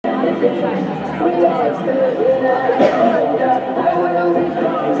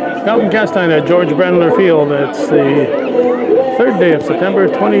Mountain Castine at George Brandler Field. It's the third day of September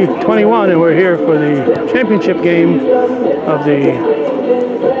 2021, and we're here for the championship game of the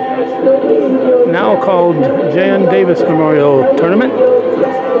now called Jan Davis Memorial Tournament.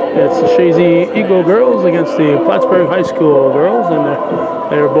 It's the Chazy Eagle girls against the Plattsburgh High School girls,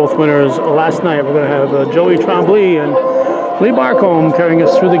 and they were both winners last night. We're going to have Joey Trombley and Lee Barcombe carrying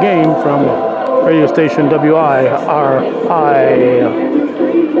us through the game from radio station WIRI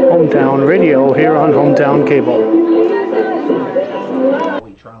Hometown Radio here on Hometown Cable.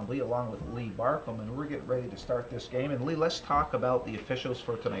 Joey Trombley along with Lee Barcombe, and we're getting ready to start this game. And Lee, let's talk about the officials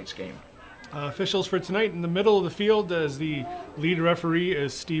for tonight's game. Officials for tonight, in the middle of the field as the lead referee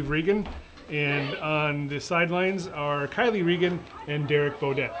is Steve Regan, and on the sidelines are Kylie Regan and Derek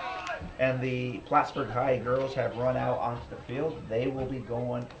Baudet. And the Plattsburgh High girls have run out onto the field. They will be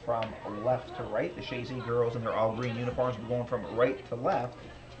going from left to right. The Chazy girls in their all green uniforms will be going from right to left.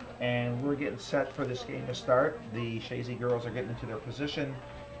 And we're getting set for this game to start. The Chazy girls are getting into their position.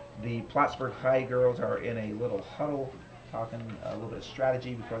 The Plattsburgh High girls are in a little huddle, talking a little bit of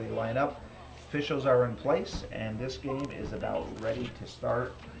strategy before they line up. Officials are in place, and this game is about ready to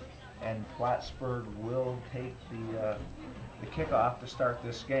start. And Plattsburgh will take the kickoff to start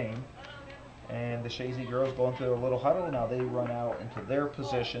this game. And the Chazy girls go into a little huddle. Now they run out into their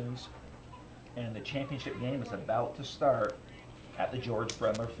positions, and the championship game is about to start at the George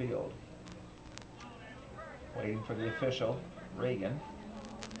Brandler Field. Waiting for the official, Reagan.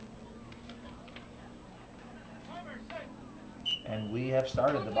 And we have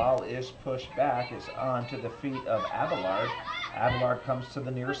started. The ball is pushed back. It's on to the feet of Abelard. Abelard comes to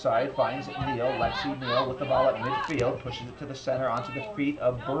the near side, finds Neal. Lexi Neal with the ball at midfield, pushes it to the center onto the feet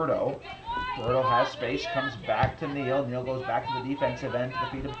of Berto. Berto has space, comes back to Neal. Neal goes back to the defensive end to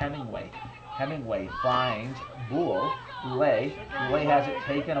the feet of Hemingway. Hemingway finds Boule. Boulay has it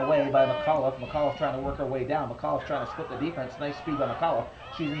taken away by McAuliffe. McAuliffe trying to work her way down. McAuliffe trying to split the defense. Nice speed by McAuliffe.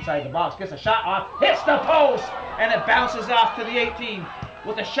 She's inside the box. Gets a shot off. Hits the post. And it bounces off to the 18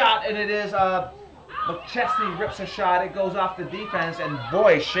 with a shot. And it is McChesney rips a shot. It goes off the defense. And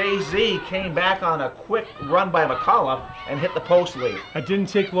boy, Chazy came back on a quick run by McAuliffe and hit the post lead. It didn't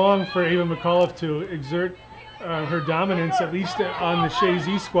take long for Ava McAuliffe to exert her dominance, at least on the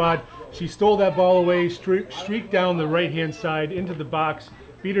Chazy squad. She stole that ball away, streaked down the right-hand side into the box,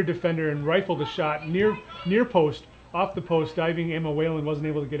 beat her defender, and rifled a shot near post, off the post. Diving Emma Whalen wasn't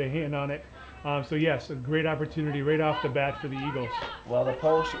able to get a hand on it. So yes, a great opportunity right off the bat for the Eagles. Well, the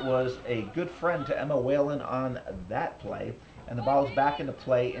post was a good friend to Emma Whalen on that play, and the ball is back into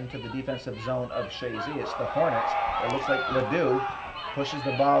play into the defensive zone of Chazy. It's the Hornets. It looks like Ledoux pushes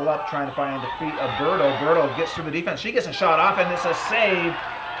the ball up, trying to find the feet of Berto. Berto gets through the defense. She gets a shot off, and it's a save.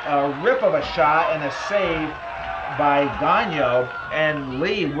 A rip of a shot and a save by Gagno. And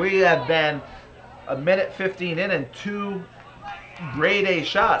Lee, we have been a minute 15 in and two grade A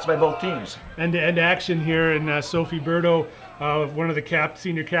shots by both teams. End-to-end action here, and Sophie Berto, one of the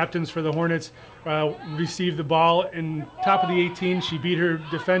senior captains for the Hornets, received the ball in top of the 18. She beat her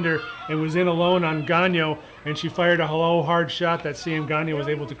defender and was in alone on Gagno, and she fired a low hard shot that Sam Gagno was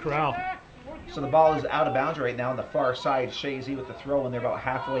able to corral. So the ball is out of bounds right now on the far side. Chazy with the throw, and they're about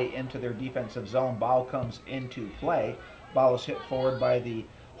halfway into their defensive zone. Ball comes into play. Ball is hit forward by the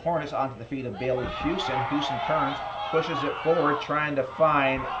Hornets onto the feet of Bailey Houston. Houston turns, pushes it forward, trying to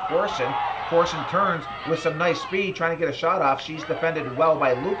find Corson. Corson turns with some nice speed, trying to get a shot off. She's defended well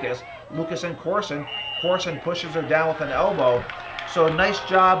by Lucas. Lucas and Corson. Corson pushes her down with an elbow. So nice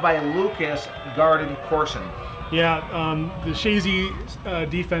job by Lucas guarding Corson. Yeah, the Chazy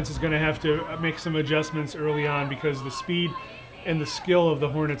defense is going to have to make some adjustments early on because the speed and the skill of the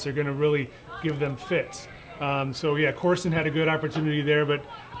Hornets are going to really give them fits. So yeah, Corson had a good opportunity there, but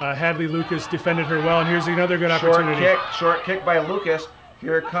Hadley Lucas defended her well, and here's another good opportunity. Short kick by Lucas.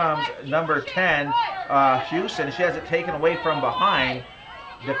 Here comes number 10, Houston. She has it taken away from behind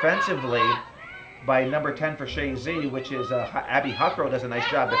defensively by number 10 for Chazy, which is Abby Huckrow. Does a nice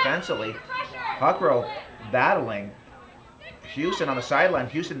job defensively. Huckrow battling Houston on the sideline.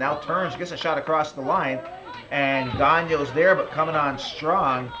 Houston now turns, gets a shot across the line, and Gagno's there, but coming on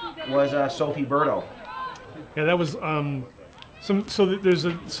strong was Sophie Berto. Yeah, that was there's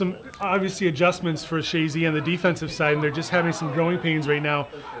some obviously adjustments for Chazy on the defensive side, and they're just having some growing pains right now.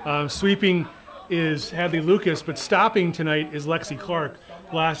 Sweeping is Hadley Lucas, but stopping tonight is Lexi Clark.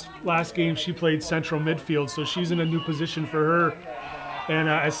 Last game she played central midfield, so she's in a new position for her. And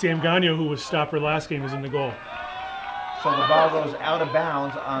as Sam Gagno, who was stopper last game, is in the goal. So the ball goes out of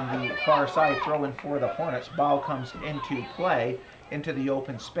bounds on the far side, throw in for the Hornets. Ball comes into play, into the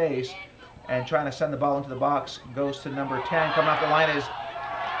open space and trying to send the ball into the box. Goes to number 10. Coming off the line is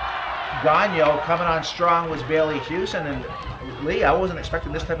Gagno. Coming on strong was Bailey Houston. And Lee, I wasn't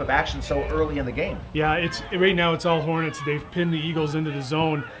expecting this type of action so early in the game. Yeah, right now it's all Hornets. They've pinned the Eagles into the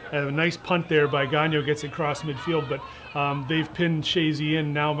zone. A nice punt there by Gagno, gets it across midfield, but they've pinned Chazy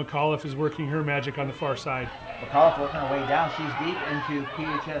in. Now McAuliffe is working her magic on the far side. McAuliffe working her way down. She's deep into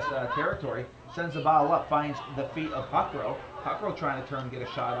PHS territory. Sends the ball up, finds the feet of Huckrow. Huckrow trying to turn and get a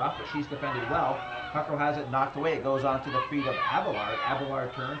shot off, but she's defended well. Huckrow has it knocked away. It goes on to the feet of Abelard.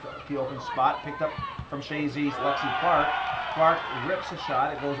 Abelard turns the open spot, picked up from Chazy's Lexi Clark. Clark rips a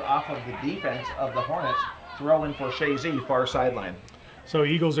shot. It goes off of the defense of the Hornets. Throw in for Chazy, far sideline. So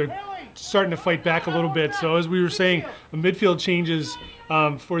Eagles are starting to fight back a little bit. So as we were saying, the midfield changes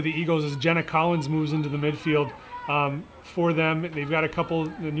for the Eagles as Jenna Collins moves into the midfield. For them, they've got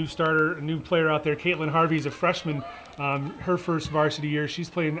a new player out there. Caitlin Harvey's a freshman, her first varsity year. She's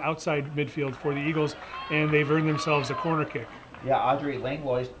playing outside midfield for the Eagles, and they've earned themselves a corner kick. Yeah, Audrey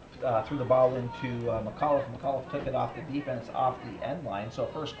Langlois threw the ball into McAuliffe. McAuliffe took it off the defense, off the end line. So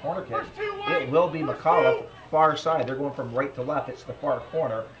first corner kick, it will be McAuliffe, far side. They're going from right to left. It's the far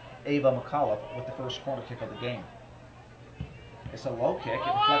corner. Ava McAuliffe with the first corner kick of the game. It's a low kick. It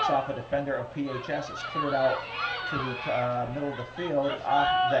deflects off a defender of PHS. It's cleared out to the middle of the field,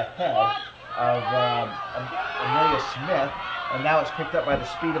 off the head of Amelia Smith. And now it's picked up by the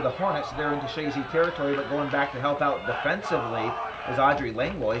speed of the Hornets. They're into Chazy territory, but going back to help out defensively is Audrey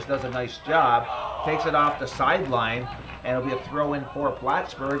Langlois. Does a nice job. Takes it off the sideline, and it'll be a throw-in for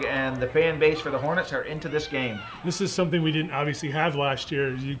Plattsburgh. And the fan base for the Hornets are into this game. This is something we didn't obviously have last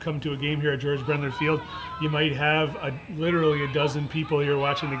year. As you come to a game here at George Brendler Field, you might have literally a dozen people here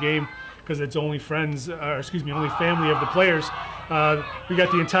watching the game because it's only only family of the players. We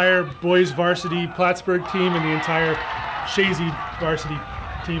got the entire boys varsity Plattsburgh team and the entire Chazy varsity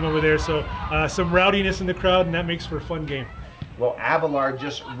team over there. So some rowdiness in the crowd, and that makes for a fun game. Well, Abelard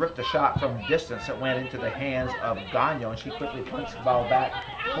just ripped a shot from distance that went into the hands of Gagno, and she quickly puts the ball back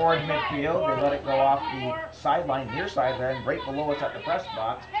toward midfield. They let it go off the sideline, near sideline, right below us at the press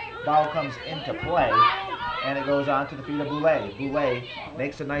box. Ball comes into play, and it goes on to the feet of Boulay. Boulay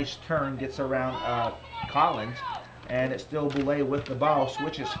makes a nice turn, gets around Collins, and it's still Boulay with the ball,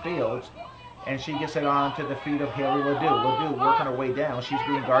 switches fields, and she gets it on to the feet of Haley Ledoux. Ledoux working her way down. She's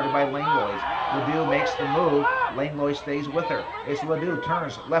being guarded by Langlois. Ledoux makes the move. Langlois stays with her. It's Ledoux,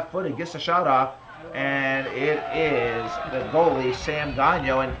 turns left-footed, gets the shot off, and it is the goalie, Sam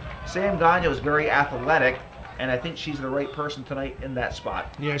Gagno. And Sam Gagno is very athletic, and I think she's the right person tonight in that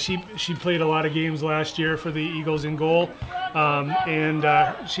spot. Yeah, she played a lot of games last year for the Eagles in goal, and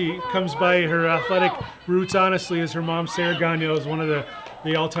she comes by her athletic roots, honestly, as her mom, Sarah Gagno, is one of the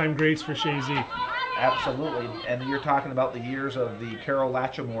all-time greats for Chazy. Absolutely, and you're talking about the years of the Carol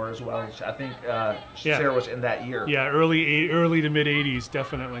Latchmore as well. I think Sarah was in that year. Yeah, early to mid-'80s,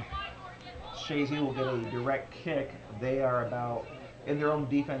 definitely. Chazy will get a direct kick. They are about in their own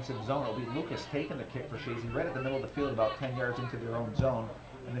defensive zone. It'll be Lucas taking the kick for Chazy right at the middle of the field, about 10 yards into their own zone,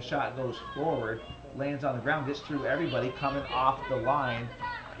 and the shot goes forward, lands on the ground, gets through everybody. Coming off the line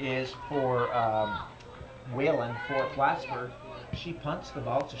is for Whalen for Plattsburgh. She punts the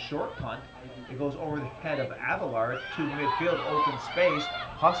ball. It's a short punt. It goes over the head of Abelard to midfield, open space.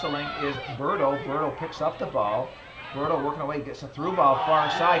 Hustling is Berto. Berto picks up the ball. Berto working away, gets a through ball far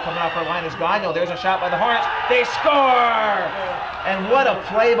side. Coming off her line is Gagno. There's a shot by the Hornets. They score! And what a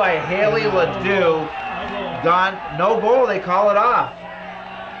play by Haley Ledoux. Gone, no goal. They call it off.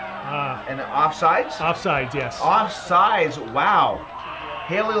 And offsides? Offsides, yes. Offsides, wow.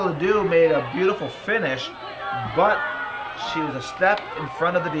 Haley Ledoux made a beautiful finish, but she was a step in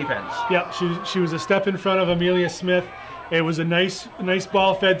front of the defense. Yeah, she was a step in front of Amelia Smith. It was a nice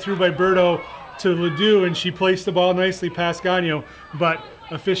ball fed through by Berto to Ledoux, and she placed the ball nicely past Gagno, but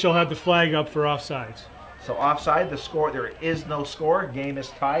official had the flag up for offsides. So offside, the score, there is no score. Game is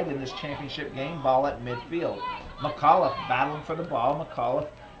tied in this championship game. Ball at midfield. McAuliffe battling for the ball. McAuliffe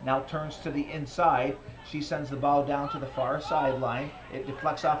now turns to the inside. She sends the ball down to the far sideline. It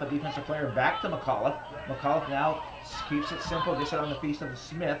deflects off a defensive player back to McAuliffe. McAuliffe now keeps it simple, gets it on the feet of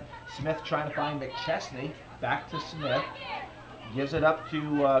Smith. Smith trying to find McChesney. Back to Smith. Gives it up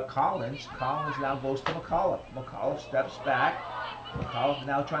to Collins. Collins now goes to McAuliffe. McAuliffe steps back. McAuliffe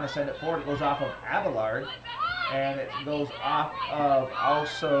now trying to send it forward. It goes off of Abelard. And it goes off of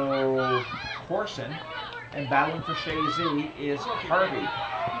also Corson. And battling for Chazy is Harvey.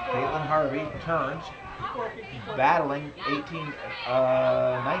 Caitlin Harvey turns. Battling 19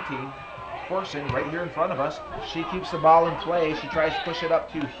 Corson right here in front of us. She keeps the ball in play. She tries to push it up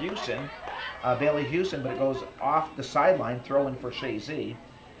to Houston, Bailey Houston, but it goes off the sideline, throw-in for Chazy.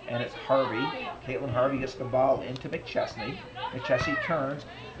 And it's Harvey. Caitlin Harvey gets the ball into McChesney. McChesney turns,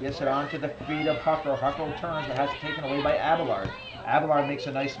 gets it onto the feet of Huckrow. Huckrow turns, but has it taken away by Abelard. Abelard makes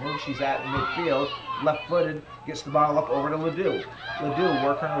a nice move. She's at midfield, left-footed, gets the ball up over to Ledoux. Ledoux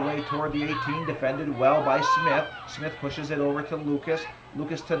working her way toward the 18, defended well by Smith. Smith pushes it over to Lucas.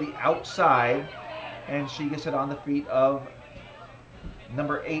 Lucas to the outside, and she gets it on the feet of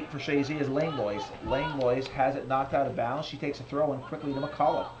number 8 for Chazy is Langlois. Langlois has it knocked out of bounds. She takes a throw in quickly to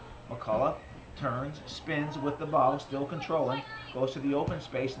McCullough. McCullough turns, spins with the ball, still controlling, goes to the open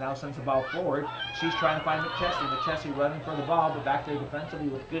space, now sends the ball forward. She's trying to find McChesney. McChesney running for the ball, but back there defensively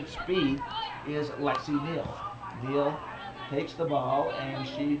with good speed is Lexi Neal. Neal takes the ball and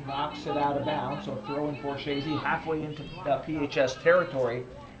she knocks it out of bounds, so throw in for Chazy halfway into PHS territory.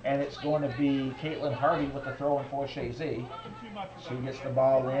 And it's going to be Caitlin Harvey with the throw in for Chazy. She gets the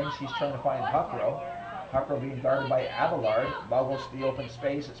ball in. She's trying to find Huckrow. Huckrow being guarded by Abelard. Ball goes to the open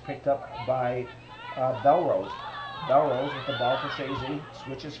space. It's picked up by Belrose. Belrose with the ball for Chazy.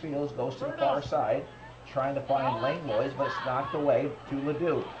 Switches fields, goes to the far side. Trying to find Langlois, but it's knocked away to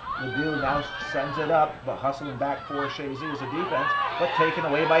Ledoux. Ledoux now sends it up, but hustling back for Chazy as a defense, but taken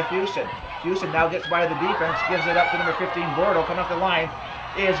away by Houston. Houston now gets by the defense, gives it up to number 15, Bordeaux, coming up the line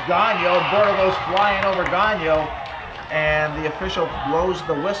is Gagno. Bordeaux goes flying over Gagno, and the official blows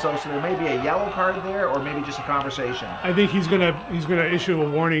the whistle, so there may be a yellow card there, or maybe just a conversation. I think he's gonna issue a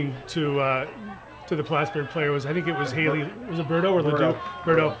warning to the Plattsburgh player. I think it was Haley. Was it Bordeaux or Ledoux?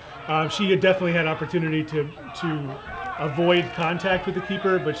 Bordeaux. She had definitely had opportunity to avoid contact with the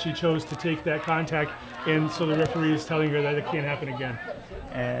keeper, but she chose to take that contact, and so the referee is telling her that it can't happen again.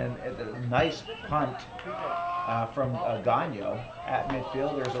 And a nice punt from Gagno at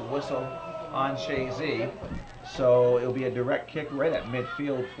midfield. There's a whistle on Chazy, so it'll be a direct kick right at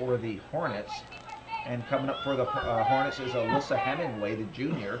midfield for the Hornets. And coming up for the Hornets is Alyssa Hemingway, the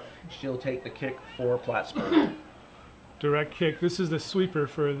junior. She'll take the kick for Plattsburgh. Direct kick. This is the sweeper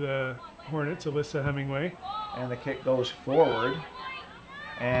for the Hornets, Alyssa Hemingway. And the kick goes forward,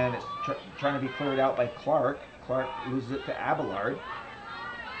 and it's trying to be cleared out by Clark. Clark loses it to Abelard.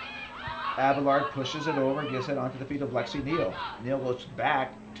 Abelard pushes it over, gets it onto the feet of Lexi Neal. Neal goes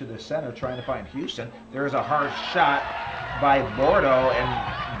back to the center trying to find Houston. There's a hard shot by Bordeaux,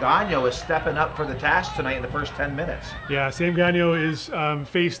 and Gagno is stepping up for the task tonight in the first 10 minutes. Yeah, Sam Gagno is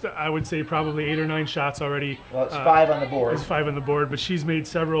faced, I would say, probably 8 or 9 shots already. Well, it's 5 on the board. It's 5 on the board, but she's made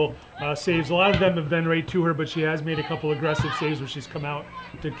several saves. A lot of them have been right to her, but she has made a couple aggressive saves where she's come out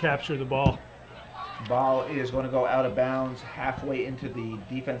to capture the ball. Ball is going to go out of bounds halfway into the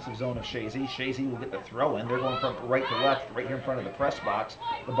defensive zone of Chazy. Chazy will get the throw in. They're going from right to left, right here in front of the press box.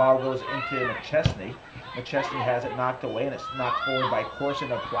 The ball goes into McChesney. McChesney has it knocked away, and it's knocked forward by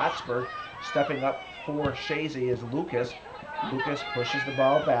Corson of Plattsburgh. Stepping up for Chazy is Lucas. Lucas pushes the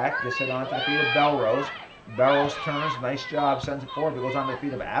ball back, gets it onto the feet of Belrose. Belrose turns, nice job, sends it forward. It goes on to the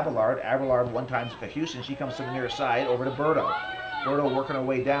feet of Abelard. Abelard one times to Houston. She comes to the near side, over to Bordeaux. Bordeaux working her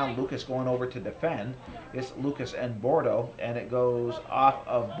way down, Lucas going over to defend. It's Lucas and Bordeaux, and it goes off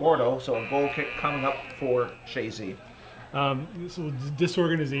of Bordeaux, so a goal kick coming up for Chazy. So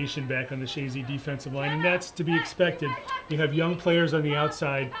disorganization back on the Chazy defensive line, and that's to be expected. You have young players on the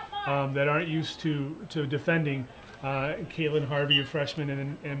outside that aren't used to defending. Caitlin Harvey, a freshman,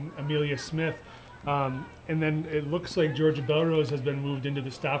 and Amelia Smith. And then it looks like Georgia Belrose has been moved into the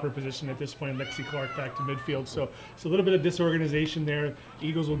stopper position at this point, and Lexi Clark back to midfield. So it's a little bit of disorganization there.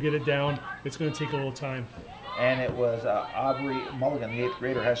 Eagles will get it down. It's going to take a little time. And it was Aubrey Mulligan, the 8th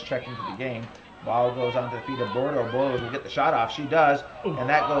grader, has checked into the game. Ball goes onto the feet of Bordeaux. Bordeaux will get the shot off. She does, and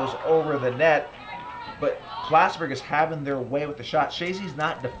that goes over the net. But Plattsburgh is having their way with the shot. Chazy's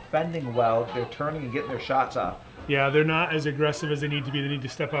not defending well. They're turning and getting their shots off. Yeah, they're not as aggressive as they need to be. They need to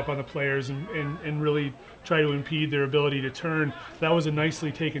step up on the players and really try to impede their ability to turn. That was a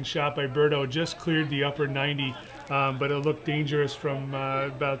nicely taken shot by Bordeaux. Just cleared the upper 90, but it looked dangerous from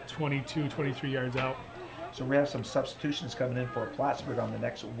about 22, 23 yards out. So we have some substitutions coming in for Plattsburgh on the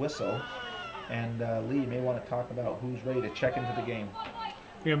next whistle. And Lee, you may want to talk about who's ready to check into the game.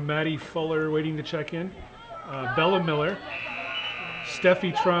 We have Maddie Fuller waiting to check in, Bella Miller,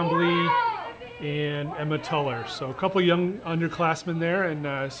 Steffi Trombley, and Emma Tuller. So a couple young underclassmen there,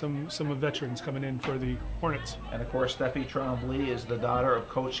 and some veterans coming in for the Hornets. And of course, Steffi Trombley is the daughter of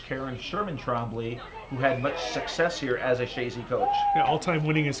Coach Karen Sherman Trombley, who had much success here as a Chazy coach. Yeah, all-time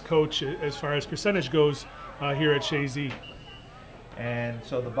winningest coach as far as percentage goes here at Chazy. And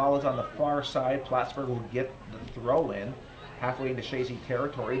so the ball is on the far side. Plattsburgh will get the throw in. halfway into Chazy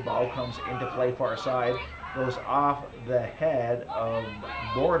territory. Ball comes into play far side, goes off the head of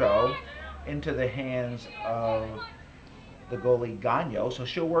Bordeaux into the hands of the goalie Gagnon. So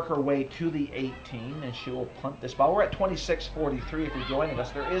she'll work her way to the 18 and she will punt this ball. We're at 26-43 if you're joining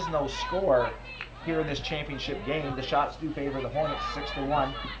us. There is no score here in this championship game. The shots do favor the Hornets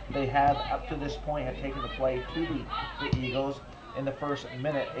 6-1. They have up to this point have taken the play to the Eagles. In the first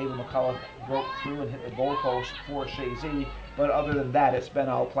minute, Ava McCullough broke through and hit the goalpost for Chazy. But other than that, it's been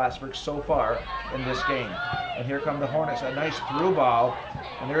all Plattsburgh so far in this game. And here come the Hornets, a nice through ball.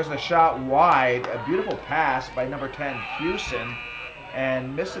 And there's a shot wide, a beautiful pass by number 10, Houston.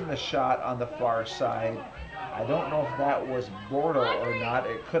 And missing the shot on the far side. I don't know if that was Bordeaux or not.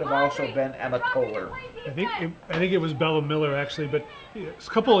 It could have also been Emma Toller. I think it was Bella Miller actually, but it's a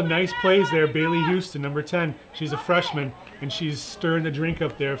couple of nice plays there. Bailey Houston, number 10, she's a freshman, and she's stirring the drink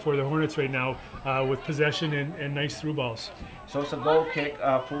up there for the Hornets right now with possession and nice through balls. So it's a goal kick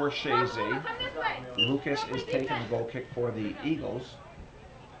for Chazy. Lucas is taking the goal kick for the Eagles,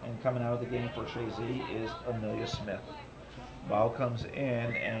 and coming out of the game for Chazy is Amelia Smith. Ball comes in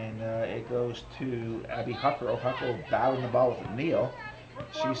and it goes to Abby Huckrow. Huckrow battling the ball with Neal.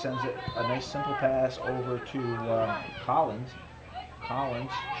 She sends it a nice simple pass over to Collins.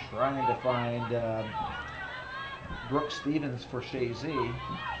 Collins trying to find Brooke Stevens for Chazy,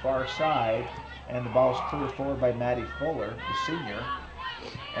 far side, and the ball is cleared forward by Maddie Fuller, the senior,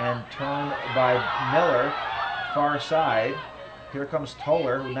 and turned by Miller, far side. Here comes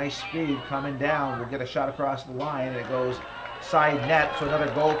Toller, nice speed coming down. We'll get a shot across the line, and it goes side net, so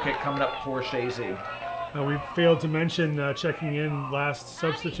another goal kick coming up for Chazy. We failed to mention checking in last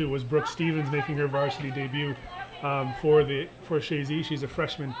substitute was Brooke Stevens making her varsity debut for Chazy. She's a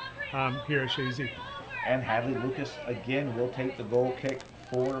freshman here at Chazy. And Hadley Lucas again will take the goal kick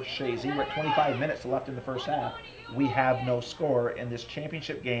for Chazy. We're at 25 minutes left in the first half. We have no score in this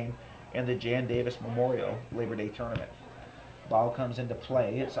championship game in the Jan Davis Memorial Labor Day Tournament. Ball comes into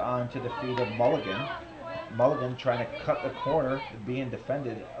play. It's on to the feet of Mulligan. Mulligan trying to cut the corner, being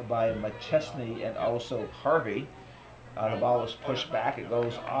defended by McChesney and also Harvey. The ball was pushed back. It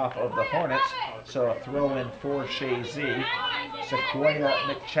goes off of the Hornets. So a throw in for Chazy. Sequoia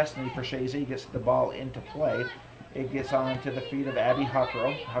McChesney for Chazy gets the ball into play. It gets on to the feet of Abby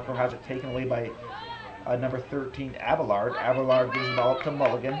Huckrow. Huckrow has it taken away by number 13, Abelard. Abelard gives the ball up to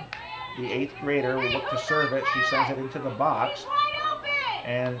Mulligan. The 8th grader will look to serve it. She sends it into the box.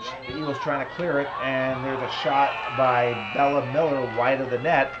 And the Eagles trying to clear it, and there's a shot by Bella Miller wide of the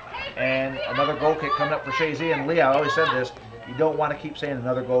net, and another goal kick coming up for Chazy. And Leah, I always said this: you don't want to keep saying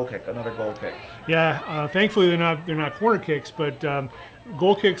another goal kick, another goal kick. Yeah, thankfully they're not corner kicks, but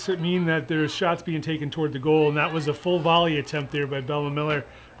goal kicks mean that there's shots being taken toward the goal, and that was a full volley attempt there by Bella Miller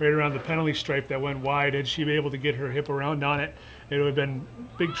right around the penalty stripe that went wide. Had she been able to get her hip around on it, it would have been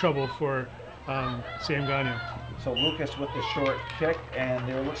big trouble for Sam Gagnon. So Lucas with the short kick, and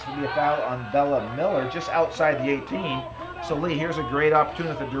there looks to be a foul on Bella Miller just outside the 18. So Lee, here's a great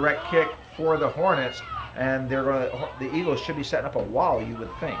opportunity with a direct kick for the Hornets, and the Eagles should be setting up a wall, you would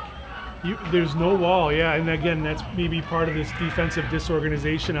think. There's no wall, yeah, and again, that's maybe part of this defensive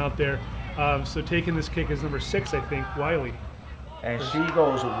disorganization out there. So taking this kick is number 6, I think, Wiley. And she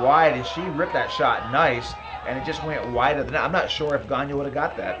goes wide, and she ripped that shot nice, and it just went wide of the net. I'm not sure if Gagnon would have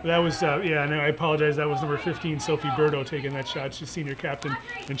got that. That was, yeah, no, I apologize. That was number 15, Sophie Berto, taking that shot. She's senior captain,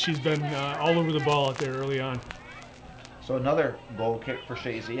 and she's been all over the ball out there early on. So another goal kick for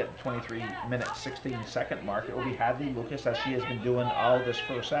Chazy at the 23-minute, 16-second mark. It will be Hadley Lucas, as she has been doing all this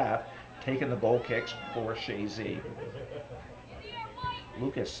first half, taking the goal kicks for Chazy.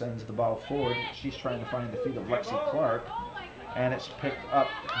 Lucas sends the ball forward. She's trying to find the feet of Lexi Clark, and it's picked up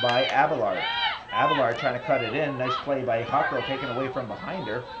by Abelard. Abelard trying to cut it in. Nice play by Huckrow, taken away from behind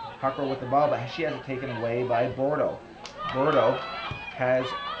her. Huckrow with the ball, but she has it taken away by Bordeaux. Bordeaux has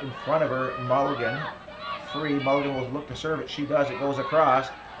in front of her Mulligan. Free. Mulligan will look to serve it. She does. It goes across,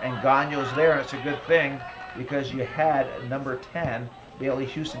 and Gagnon's there, and it's a good thing because you had number 10, Bailey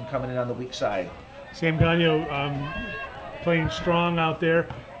Houston, coming in on the weak side. Sam Gagnon playing strong out there.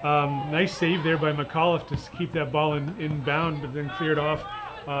 Nice save there by McAuliffe to keep that ball in bound, but then cleared off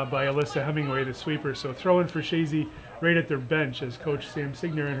by Alyssa Hemingway, the sweeper. So throw in for Chazy right at their bench as Coach Sam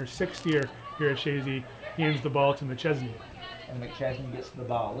Signer in her 6th year here at Chazy hands the ball to McChesney. And McChesney gets the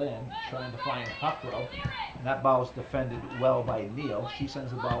ball in, trying to find Huckrow. And that ball is defended well by Neal. She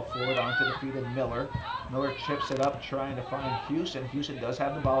sends the ball forward onto the feet of Miller. Miller chips it up, trying to find Houston. Houston does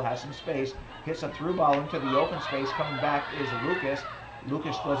have the ball, has some space. Hits a through ball into the open space. Coming back is Lucas.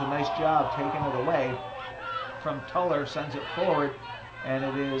 Lucas does a nice job taking it away from Tuller, sends it forward. and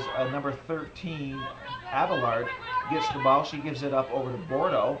it is number 13, Abelard, gets the ball. She gives it up over to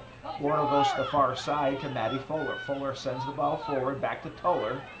Bordeaux. Bordeaux goes to the far side to Maddie Fuller. Fuller sends the ball forward back to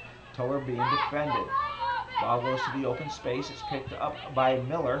Toller. Toller being defended. Ball goes to the open space. It's picked up by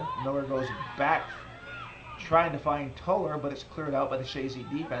Miller. Miller goes back trying to find Toller, but it's cleared out by the Chazy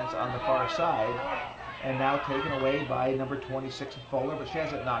defense on the far side. And now taken away by number 26 Fuller, but she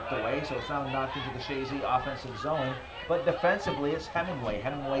has it knocked away, so it's now knocked into the Chazy offensive zone. But defensively, it's Hemingway.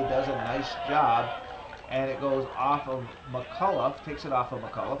 Hemingway does a nice job, and it goes off of McCullough, takes it off of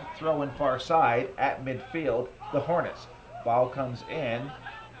McCullough, throw in far side at midfield, the Hornets. Ball comes in,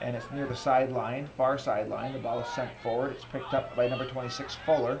 and it's near the sideline, far sideline. The ball is sent forward. It's picked up by number 26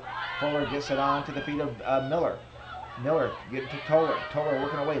 Fuller. Fuller gets it on to the feet of Miller. Miller getting to Toller. Toller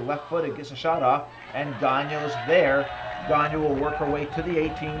working away, left-footed, gets a shot off, and Gagno's there. Gagno will work her way to the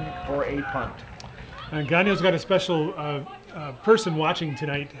 18 for a punt. And Gagno's got a special person watching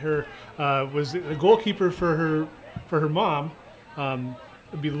tonight. Her was the goalkeeper for her mom.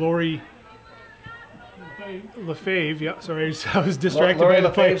 It'd be Lori Lefebvre. Yeah, sorry, I was distracted by the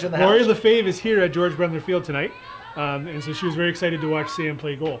play. Lori Lefebvre is here at George Bremner Field tonight, and so she was very excited to watch Sam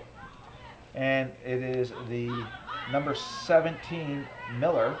play goal. And it is the number 17,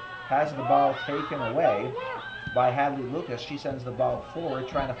 Miller, has the ball taken away by Hadley Lucas. She sends the ball forward,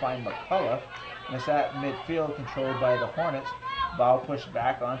 trying to find McCullough. And it's at midfield, controlled by the Hornets. Ball pushed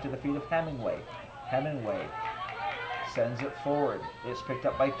back onto the feet of Hemingway. Hemingway sends it forward. It's picked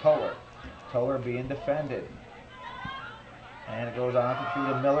up by Toller. Toller being defended. And it goes on to the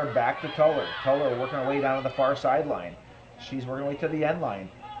feet of Miller, back to Toller. Toller working her way down to the far sideline. She's working her way to the end line.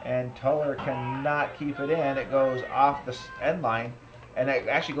 And Toller cannot keep it in. It goes off the end line, and it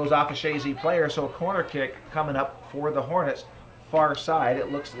actually goes off a Chazy player, so a corner kick coming up for the Hornets. Far side,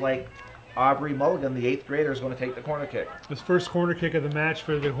 it looks like Aubrey Mulligan, the 8th grader, is going to take the corner kick. This first corner kick of the match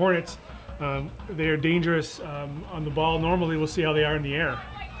for the Hornets. They are dangerous on the ball. Normally, we'll see how they are in the air.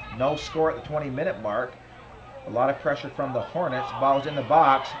 No score at the 20-minute mark. A lot of pressure from the Hornets. Ball's in the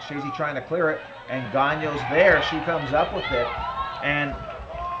box. Chazy trying to clear it, and Gagno's there. She comes up with it, and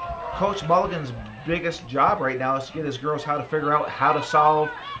Coach Mulligan's biggest job right now is to get his girls how to figure out how to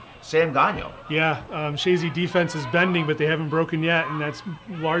solve Sam Gagno. Yeah, Chazy defense is bending, but they haven't broken yet, and that's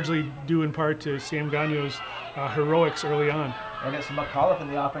largely due in part to Sam Gagno's heroics early on. And it's McCullough in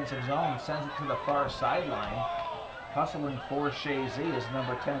the offensive zone, sends it to the far sideline. Hustling for Chazy is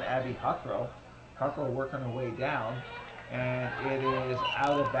number 10, Abby Huckrow. Huckrow working her way down, and it is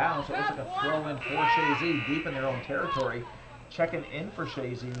out of bounds. So it looks like a throw-in for Chazy deep in their own territory. Checking in for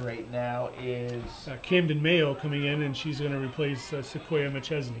Chazy right now is Camden Mayo coming in, and she's going to replace Sequoia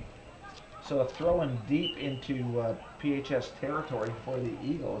McChesney. So a throw-in deep into PHS territory for the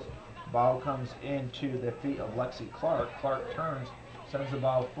Eagles. Ball comes into the feet of Lexi Clark. Clark turns, sends the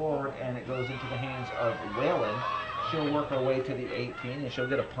ball forward, and it goes into the hands of Whalen. She'll work her way to the 18, and she'll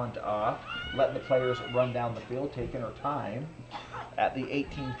get a punt off, letting the players run down the field, taking her time. At the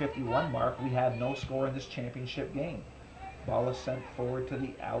 18:51 mark, we have no score in this championship game. Ball is sent forward to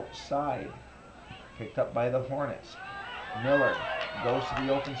the outside. Picked up by the Hornets. Miller goes to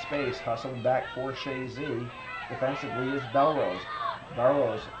the open space, hustling back for Chazy. Defensively is Belrose.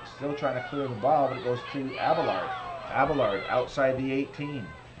 Belrose still trying to clear the ball, but it goes to Abelard. Abelard outside the 18.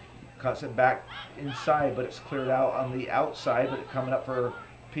 Cuts it back inside, but it's cleared out on the outside, but it coming up for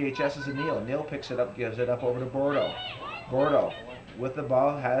PHS is a Neal. Neal picks it up, gives it up over to Bordeaux. Bordeaux with the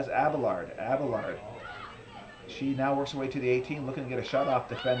ball has Abelard. Abelard. She now works her way to the 18, looking to get a shot off,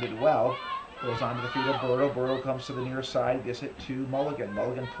 defended well. Goes on to the feet of Bordeaux. Bordeaux comes to the near side, gets it to Mulligan.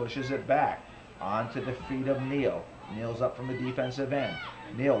 Mulligan pushes it back onto the feet of Neal. Neal's up from the defensive end.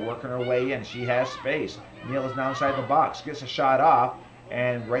 Neal working her way in. She has space. Neal is now inside the box, gets a shot off,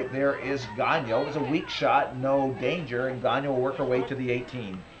 and right there is Gagno. It was a weak shot, no danger, and Gagno will work her way to the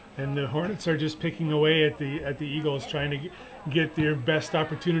 18. And the Hornets are just picking away at the Eagles, trying to get their best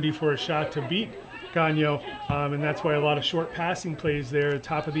opportunity for a shot to beat Gagno, and that's why a lot of short passing plays there at the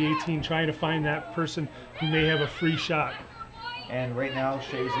top of the 18, trying to find that person who may have a free shot. And right now,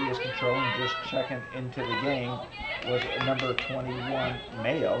 Chazy is controlling, just checking into the game, was number 21,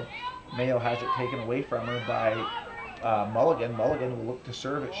 Mayo. Mayo has it taken away from her by Mulligan. Mulligan will look to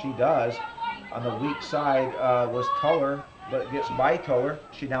serve it. She does. On the weak side was Toller, but it gets by Toller.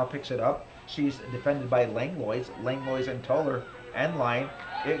 She now picks it up. She's defended by Langlois. Langlois and Toller end line.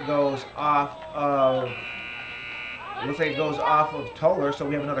 It goes off of, it looks like it goes off of Toller, so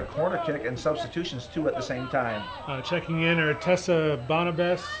we have another corner kick and substitutions too at the same time. Checking in are Tessa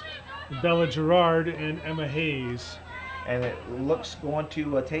Bonabes, Bella Gerard, and Emma Hayes. And it looks going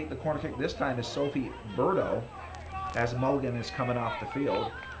to take the corner kick this time is Sophie Burdo. as Mulligan is coming off the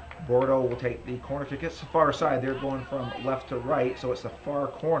field. Bordeaux will take the corner kick. It's the far side. They're going from left to right, so it's the far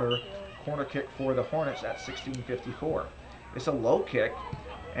corner kick for the Hornets at 16:54. It's a low kick,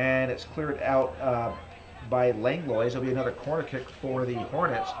 and it's cleared out by Langlois. It'll be another corner kick for the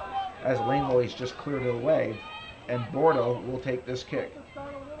Hornets as Langlois just cleared it away, and Bordeaux will take this kick.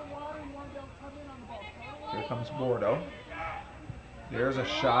 Here comes Bordeaux. There's a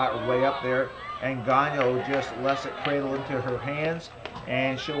shot way up there, and Gagnon just lets it cradle into her hands,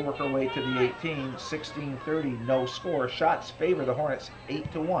 and she'll work her way to the 18. 16:30, no score. Shots favor the Hornets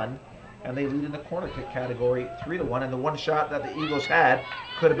 8-1, and they lead in the corner kick category 3-1. And the one shot that the Eagles had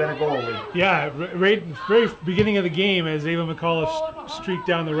could have been a goal lead. Yeah, right very beginning of the game, as Ava McAuliffe streaked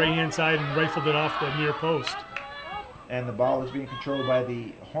down the right-hand side and rifled it off the near post. And the ball is being controlled by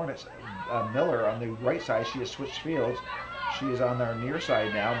the Hornets. Miller on the right side. She has switched fields. She is on our near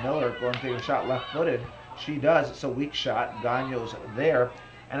side now. Miller going to take a shot left-footed. She does. It's a weak shot. Gagno's there.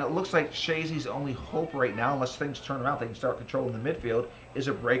 And it looks like Chazy's only hope right now, unless things turn around, they can start controlling the midfield, is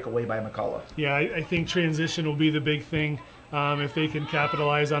a breakaway by McAuliffe. Yeah, I think transition will be the big thing. If they can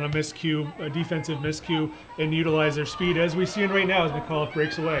capitalize on a miscue, a defensive miscue, and utilize their speed, as we're seeing right now as McAuliffe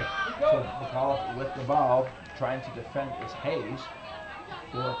breaks away. So McAuliffe with the ball, trying to defend is Hayes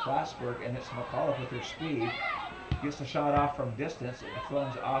for Plattsburgh, and it's McAuliffe with her speed. Gets the shot off from distance. It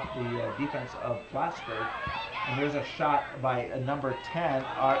runs off the defense of Plattsburgh. And there's a shot by number 10,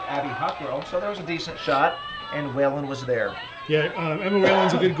 Abby Huckrow. So there was a decent shot, and Whalen was there. Yeah, Emma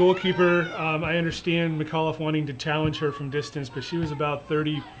Whalen's a good goalkeeper. I understand McAuliffe wanting to challenge her from distance, but she was about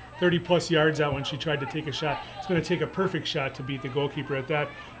 30 plus yards out when she tried to take a shot. It's going to take a perfect shot to beat the goalkeeper at that.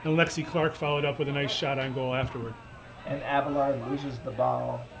 And Lexi Clark followed up with a nice shot on goal afterward. And Abelard loses the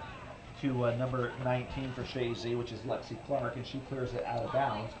ball to number 19 for Chazy, which is Lexi Clark, and she clears it out of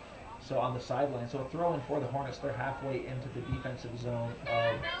bounds. So on the sideline, so a throw in for the Hornets. They're halfway into the defensive zone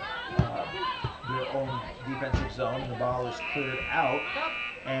of their own defensive zone. The ball is cleared out,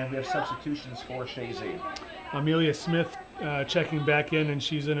 and we have substitutions for Chazy. Amelia Smith checking back in, and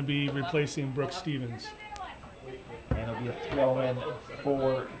she's going to be replacing Brooke Stevens. And it'll be a throw in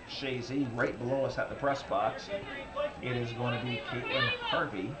for Chazy right below us at the press box. It is going to be Caitlin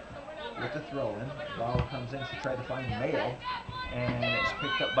Harvey with the throw-in. Ball comes in to try to find Mayo, and it's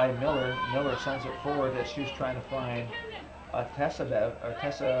picked up by Miller. Miller sends it forward as she was trying to find Tessa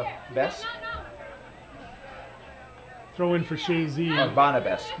Bess. Throw in for Chazy.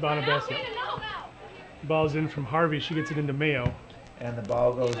 Bonabess. Bonabessa. Ball's in from Harvey. She gets it into Mayo. And the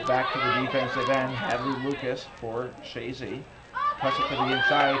ball goes back to the defensive end. Hadley Lucas for Chazy. Puts it to the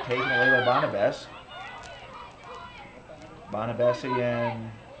inside, taken away by Bonabess. Bonabessi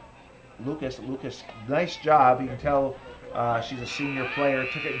and Lucas, nice job. You can tell she's a senior player.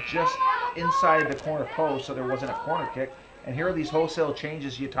 Took it just inside the corner post, so there wasn't a corner kick. And here are these wholesale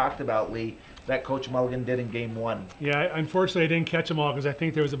changes you talked about, Lee, that Coach Mulligan did in Game 1. Yeah, unfortunately I didn't catch them all because I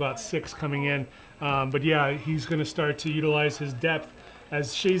think there was about 6 coming in. But yeah, he's going to start to utilize his depth.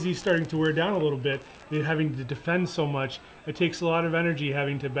 As Chazy's starting to wear down a little bit, they're having to defend so much. It takes a lot of energy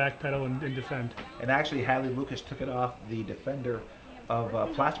having to backpedal and defend. And actually, Hadley Lucas took it off the defender of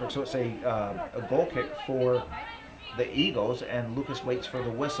Plattsburgh, so it's a goal kick for the Eagles, and Lucas waits for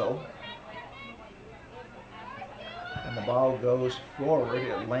the whistle. And the ball goes forward.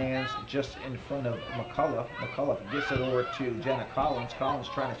 It lands just in front of McAuliffe. McAuliffe gets it over to Jenna Collins. Collins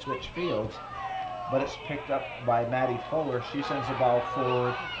trying to switch fields, but it's picked up by Maddie Fuller. She sends the ball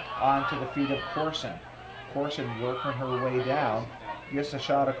forward onto the feet of Corson. Corson working her way down, gets a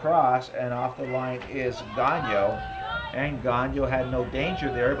shot across, and off the line is Gagnon. And Gagnon had no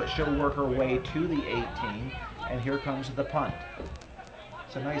danger there, but she'll work her way to the 18, and here comes the punt.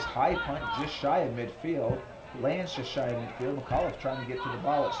 It's a nice high punt, just shy of midfield. Lands just shy of midfield. McAuliffe trying to get to the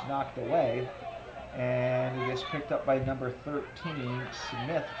ball. It's knocked away, and it is picked up by number 13,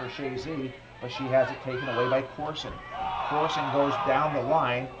 Smith for Chazy, but she has it taken away by Corson. Corson goes down the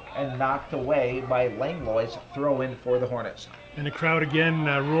line and knocked away by Langlois. Throw in for the Hornets. And the crowd again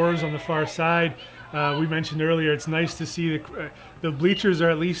roars on the far side. We mentioned earlier, it's nice to see the bleachers are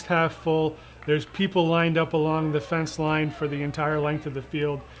at least half full. There's people lined up along the fence line for the entire length of the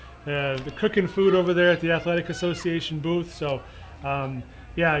field. They're cooking food over there at the Athletic Association booth. So,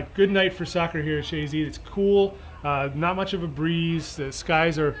 yeah, good night for soccer here at Chazy. It's cool, not much of a breeze. The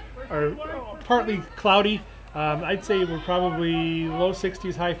skies are partly cloudy. I'd say we're probably low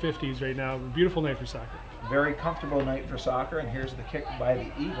 60s, high 50s right now. Beautiful night for soccer. Very comfortable night for soccer, and here's the kick by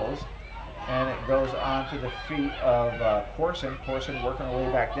the Eagles. and it goes onto the feet of Corson. Corson working her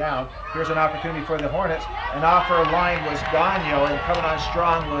way back down. Here's an opportunity for the Hornets. And off her line was Gagno, and coming on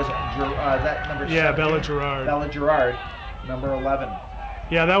strong was that number 7. Bella Gerard. Bella Gerard, number 11.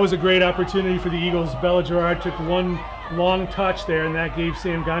 Yeah, that was a great opportunity for the Eagles. Bella Gerard took one long touch there, and that gave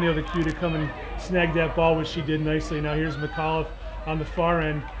Sam Gagno the cue to come and snag that ball, which she did nicely. Now here's McAuliffe on the far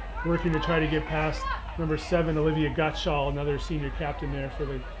end, working to try to get past number 7, Olivia Gottschall, another senior captain there for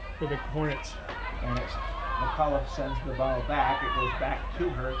the Hornets. And it's McAuliffe sends the ball back. It goes back to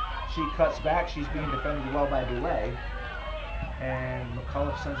her. She cuts back. She's being defended well by Boulay. And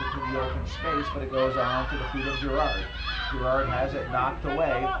McAuliffe sends it to the open space, but it goes on to the feet of Gerard. Gerard has it knocked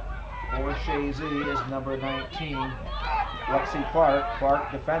away. For Chazy is number 19, Lexi Clark.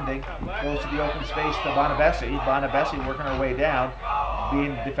 Clark defending, goes to the open space to Bonabessi. Bonabessi working her way down,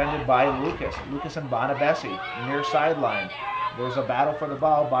 being defended by Lucas. Lucas and Bonabessi, near sideline. There's a battle for the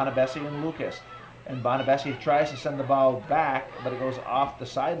ball, Bonabessi and Lucas. And Bonabessi tries to send the ball back, but it goes off the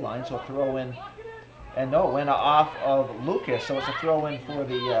sideline, so a throw in. And no, it went off of Lucas, so it's a throw in for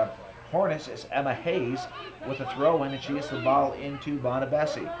the Hornets. It's Emma Hayes with a throw in, and she gets the ball into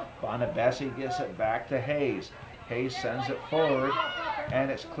Bonabessi. Bonabessi gets it back to Hayes. Hayes sends it forward, and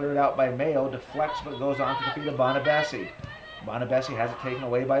it's cleared out by Mayo, deflects, but it goes on to the feet of Bonabessi. Bonabessi has it taken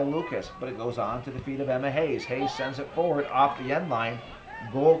away by Lucas, but it goes on to the feet of Emma Hayes. Hayes sends it forward off the end line.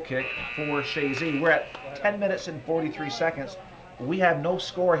 Goal kick for Chazy. We're at 10 minutes and 43 seconds. We have no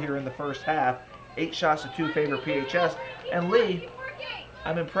score here in the first half. 8 shots to 2 favor PHS. And Lee,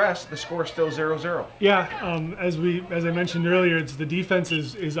 I'm impressed. The score is still 0-0. Yeah, as I mentioned earlier, it's the defense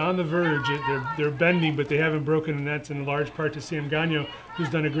is on the verge. They're bending, but they haven't broken, and that's in large part to Sam Gagno, who's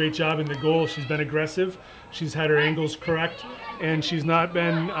done a great job in the goal. She's been aggressive. She's had her angles correct, and she's not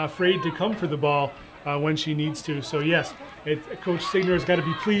been afraid to come for the ball when she needs to. So yes, Coach Signor's got to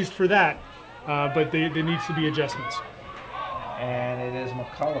be pleased for that, but there needs to be adjustments. And it is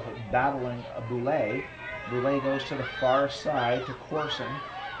McAuliffe battling Boulay. Boulay goes to the far side to Corson.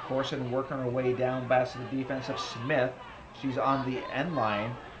 Corson working her way down past the defense of Smith. She's on the end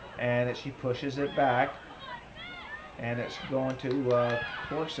line, and she pushes it back. And it's going to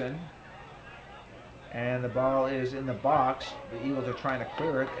Corson. And the ball is in the box. The Eagles are trying to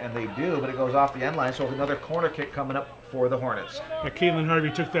clear it, and they do, but it goes off the end line. So another corner kick coming up for the Hornets. Caitlin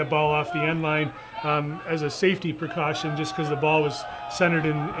Harvey took that ball off the end line as a safety precaution, just because the ball was centered,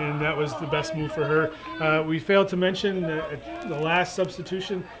 and that was the best move for her. We failed to mention the last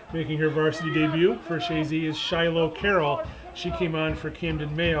substitution, making her varsity debut for Chazy, is Shiloh Carroll. She came on for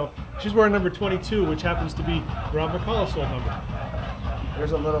Camden Mayo. She's wearing number 22, which happens to be Rob McAuliffe's old number.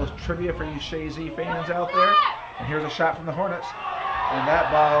 There's a little trivia for you Chazy fans out there. And here's a shot from the Hornets. And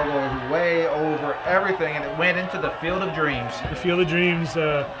that ball goes way over everything, and it went into the Field of Dreams. The Field of Dreams,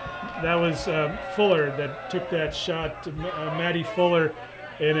 that was Fuller that took that shot, Maddie Fuller,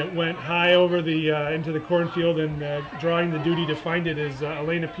 and it went high over the into the cornfield, and drawing the duty to find it is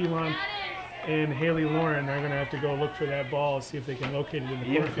Elena Pilon and Haley Lauren. They're going to have to go look for that ball and see if they can locate it in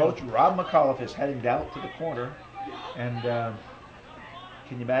the cornfield. Coach Rob McAuliffe is heading down to the corner, and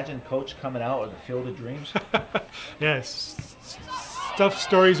can you imagine Coach coming out with the Field of Dreams? Yes, stuff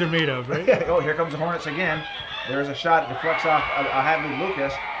stories are made of, right? Oh, here comes the Hornets again. There's a shot that deflects off Hadley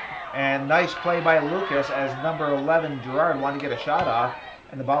Lucas, and nice play by Lucas as number 11 Gerard wanted to get a shot off,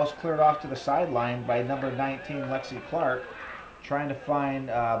 and the ball is cleared off to the sideline by number 19 Lexi Clark, trying to find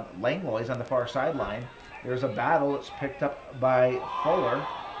Langlois on the far sideline. There's a battle. It's picked up by Fuller.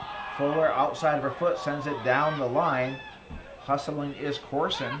 Fuller outside of her foot sends it down the line. Hustling is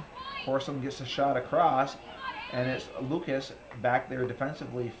Corson. Corson gets a shot across, and it's Lucas back there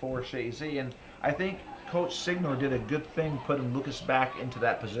defensively for Chazy. And I think Coach Signor did a good thing putting Lucas back into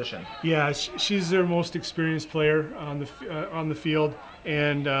that position. Yeah, she's their most experienced player on the field,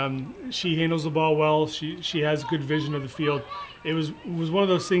 and she handles the ball well. She has good vision of the field. It was one of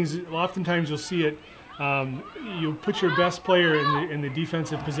those things. Oftentimes you'll see it. You put your best player in the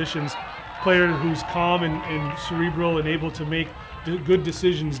defensive positions, player who's calm and cerebral and able to make good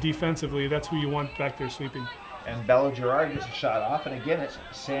decisions defensively. That's who you want back there sweeping. And Bella Gerard gets a shot off, and again it's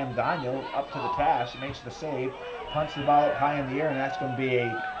Sam Gagno up to the task, makes the save, punts the ball up high in the air, and that's going to be a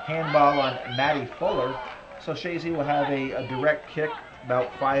handball on Maddie Fuller. So Chazy will have a direct kick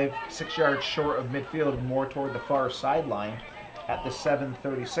about 5-6 yards short of midfield, more toward the far sideline at the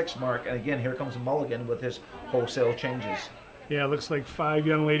 7:36 mark. And again, here comes Mulligan with his wholesale changes. Yeah, it looks like 5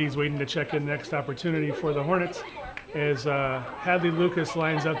 young ladies waiting to check in next opportunity for the Hornets as Hadley Lucas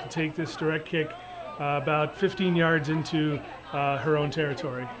lines up to take this direct kick about 15 yards into her own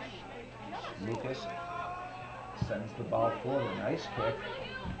territory. Lucas sends the ball forward. Nice kick.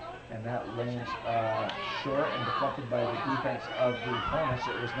 and that lands short and deflected by the defense of the Hornets.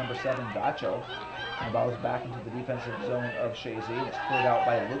 It was number 7, Gacho. And the ball is back into the defensive zone of Chazy, and it's cleared out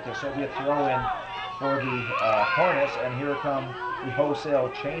by Lucas. So it'll be a throw-in for the Hornets, and here come the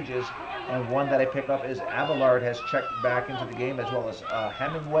wholesale changes. And one that I pick up is Abelard has checked back into the game, as well as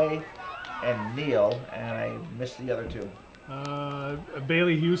Hemingway and Neal, and I missed the other two.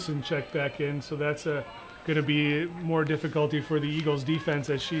 Bailey Houston checked back in, so that's going to be more difficulty for the Eagles defense,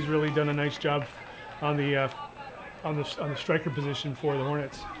 as she's really done a nice job on the striker position for the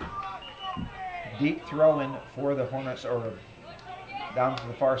Hornets. Deep throw-in for the Hornets, or down to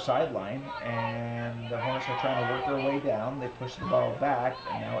the far sideline, and the Hornets are trying to work their way down. They push the ball back,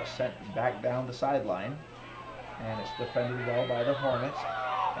 and now it's sent back down the sideline, and it's defended well by the Hornets.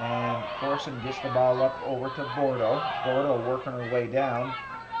 And Corson gets the ball up over to Bordeaux. Bordeaux working her way down,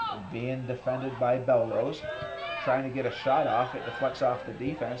 being defended by Belrose, trying to get a shot off. It deflects off the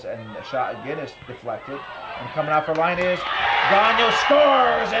defense, and the shot again is deflected. And coming off her line is Gagnon,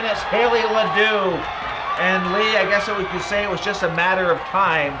 scores, and it's Haley Ledoux. And Lee, I guess we could say it was just a matter of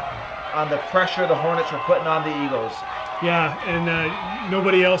time on the pressure the Hornets were putting on the Eagles. Yeah, and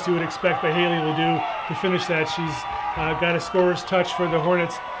nobody else you would expect but Haley Ledoux to finish that. She's got a scorer's touch for the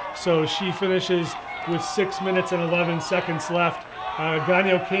Hornets, so she finishes with 6 minutes and 11 seconds left.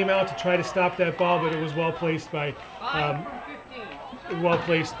 Gagnon came out to try to stop that ball, but it was well placed by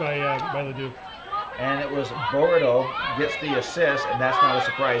Ledoux. And it was Bordeaux gets the assist, and that's not a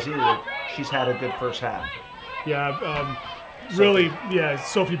surprise either. She's had a good first half. Yeah, really, yeah,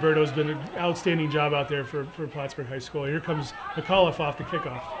 Sophie Berto's done an outstanding job out there for Plattsburgh High School. Here comes McAuliffe off the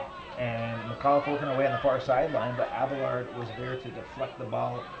kickoff. And McAuliffe working away on the far sideline, but Abelard was there to deflect the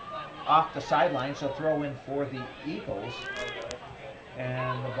ball off the sideline, so throw in for the Eagles.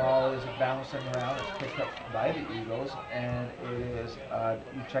 And the ball is bouncing around. It's picked up by the Eagles, and it is,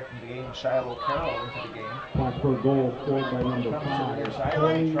 you checked in the game, Shiloh Carroll into the game. Plattsburgh goal scored by number 5. Comes to the near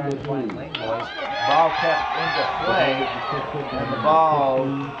sideline, trying to find Lane Boys. Ball kept into play, and the ball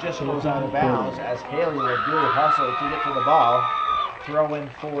just goes out of bounds as Haley Ledoux hustled to get to the ball. Throw in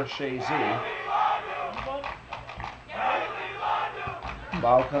for Chazy.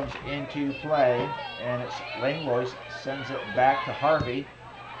 Ball comes into play, and it's Langlois sends it back to Harvey,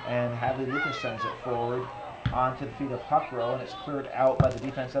 and Hadley Lucas sends it forward onto the feet of Huckrow, and it's cleared out by the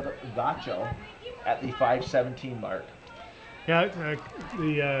defense of Gacho at the 5:17 mark. Yeah,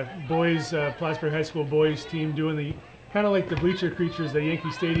 the boys, Plattsburgh High School boys team doing the, kind of like the bleacher creatures at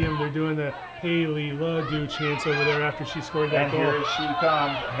Yankee Stadium, they're doing the Haley Ledoux chants over there after she scored that goal. And here she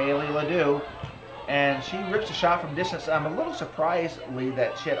comes, Haley Ledoux. And she rips a shot from distance. I'm a little surprised, Lee,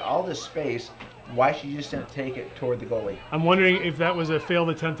 that she had all this space. Why she just didn't take it toward the goalie? I'm wondering if that was a failed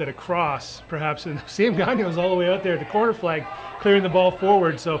attempt at a cross, perhaps. And Sam Gagnon was all the way out there at the corner flag, clearing the ball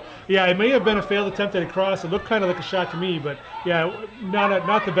forward. So, yeah, it may have been a failed attempt at a cross. It looked kind of like a shot to me, but, yeah,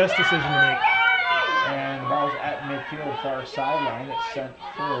 not the best decision to make. And the ball's at midfield, far sideline. It's sent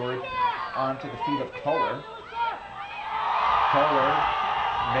forward onto the feet of Kohler. Kohler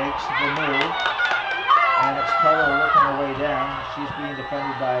makes the move. And it's Kohler working her way down. She's being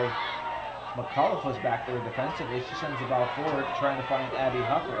defended by McAuliffe was back there defensively. She sends the ball forward, trying to find Abby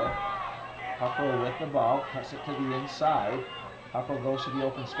Huckrow. Huckrow with the ball, cuts it to the inside. Huckrow goes to the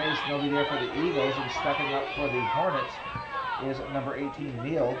open space. Nobody there for the Eagles, and stepping up for the Hornets is number 18,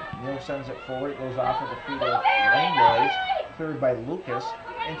 Neal. Neal sends it forward, goes off at the feet of Langlois, cleared by Lucas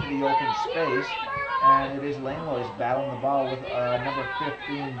into the open space. And it is Langlois battling the ball with number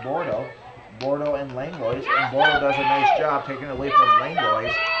 15, Bordeaux. Bordeaux and Langlois, and Bordeaux does a nice job taking it away from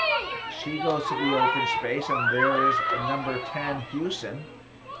Langlois. She goes to the open space, and there is number 10, Houston.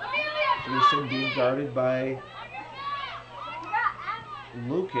 Houston being guarded by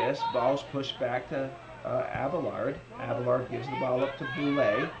Lucas. Ball's pushed back to Abelard. Abelard gives the ball up to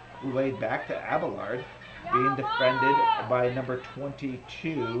Boulay. Boulay back to Abelard, being defended by number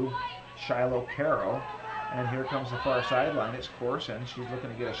 22, Shiloh Carroll. And here comes the far sideline. It's Corson. She's looking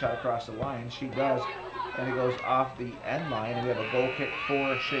to get a shot across the line. She does, and it goes off the end line. And we have a goal kick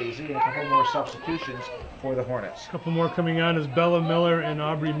for Chazy, and a couple more substitutions for the Hornets. A couple more coming on as Bella Miller and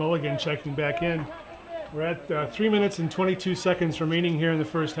Aubrey Mulligan checking back in. We're at 3 minutes and 22 seconds remaining here in the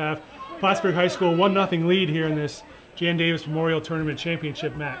first half. Plattsburgh High School 1-0 lead here in this Jan Davis Memorial Tournament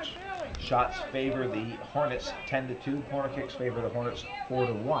Championship match. Shots favor the Hornets 10-2. Corner kicks favor the Hornets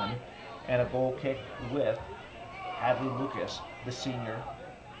 4-1. And a goal kick with Hadley Lucas, the senior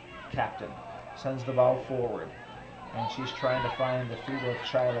captain. Sends the ball forward. And she's trying to find the feet of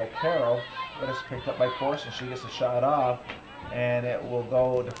Shiloh Carroll, but it's picked up by Corson. She gets a shot off, and it will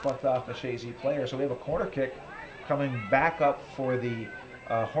go deflect off the Chazy player. So we have a corner kick coming back up for the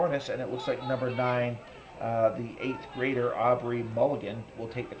Hornets, and it looks like number 9, the 8th grader Aubrey Mulligan, will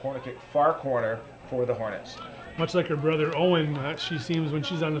take the corner kick, far corner for the Hornets. Much like her brother Owen, she seems, when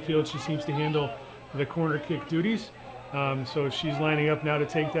she's on the field, she seems to handle the corner kick duties. So she's lining up now to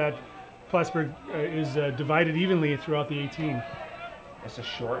take that. Plattsburgh is divided evenly throughout the 18. It's a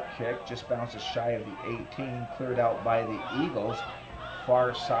short kick, just bounces shy of the 18, cleared out by the Eagles.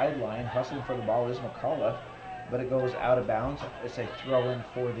 Far sideline, hustling for the ball is McCullough, but it goes out of bounds. It's a throw-in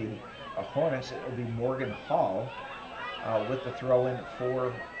for the Hornets. It will be Morgan Hall with the throw-in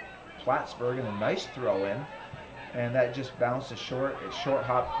for Plattsburgh, and a nice throw-in. And that just bounces short. It's short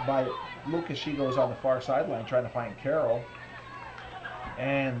hop by Lucas. She goes on the far sideline trying to find Carroll.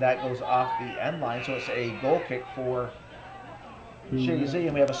 And that goes off the end line, so it's a goal kick for Chazy,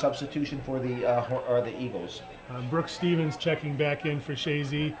 and we have a substitution for the Eagles. Brooke Stevens checking back in for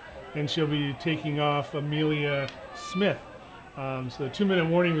Chazy, and she'll be taking off Amelia Smith. So the 2-minute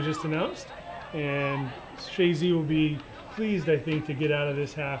warning was just announced, and Chazy will be pleased, I think, to get out of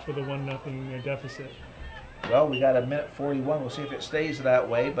this half with a 1-0 deficit. Well, we got a minute 41. We'll see if it stays that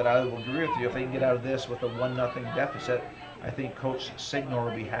way, but I will agree with you. If they can get out of this with a 1-0 deficit, I think Coach Signor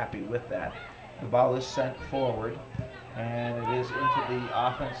will be happy with that. The ball is sent forward, and it is into the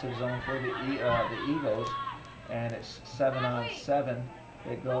offensive zone for the Eagles, and it's 7-on-7.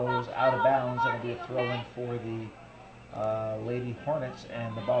 It goes out of bounds, and it'll be a throw-in for the Lady Hornets,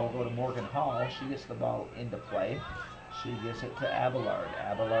 and the ball will go to Morgan Hall. She gets the ball into play. She gets it to Abelard.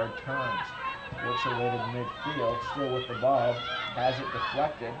 Abelard turns, works her way to midfield, still with the ball, has it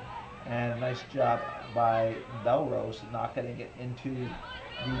deflected, and a nice job by Belrose not getting it into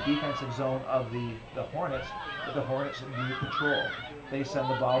the defensive zone of the Hornets, but the Hornets in new control. They send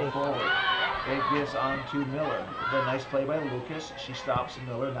the ball forward. It gets on to Miller. A nice play by Lucas. She stops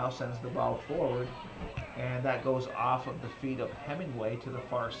Miller, now sends the ball forward, and that goes off of the feet of Hemingway to the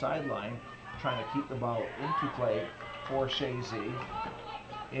far sideline, trying to keep the ball into play for Chazy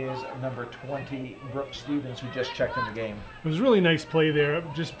is number 20, Brooke Stevens, who just checked in the game. It was a really nice play there,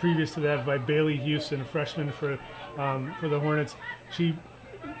 just previous to that, by Bailey Houston, a freshman for the Hornets. She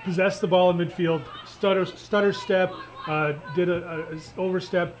possessed the ball in midfield, stutter step, did a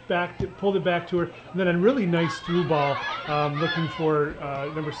overstep, pulled it back to her, and then a really nice through ball, looking for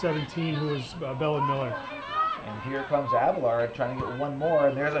number 17, who was Bella Miller. And here comes Abelard trying to get one more,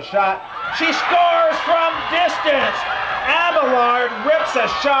 and there's a shot. She scores from distance! Abelard rips a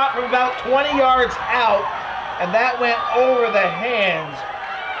shot from about 20 yards out, and that went over the hands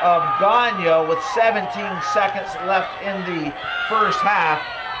of Gagnon with 17 seconds left in the first half,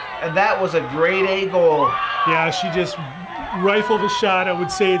 and that was a grade A goal. Yeah, she just rifled a shot. I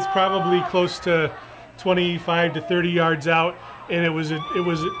would say it's probably close to 25 to 30 yards out, and it was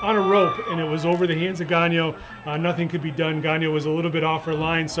on a rope, and it was over the hands of Gagnon. Nothing could be done. Gagnon was a little bit off her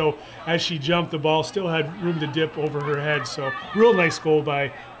line, so as she jumped, the ball still had room to dip over her head. So real nice goal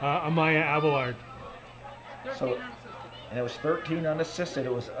by Amaya Abelard. So, and it was 13 unassisted.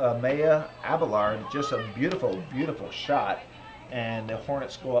 It was Amaya Abelard, just a beautiful, beautiful shot, and the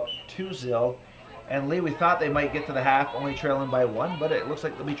Hornets go up 2-0. And Lee, we thought they might get to the half only trailing by 1, but it looks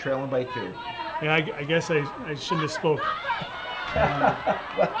like they'll be trailing by 2. Yeah, I guess I shouldn't have spoke.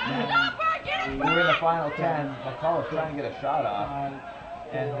 We're in the final 10. McCullough trying to get a shot off.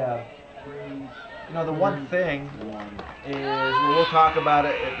 And, you know, the one thing is, we'll talk about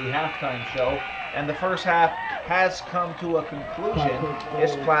it at the halftime show, and the first half has come to a conclusion.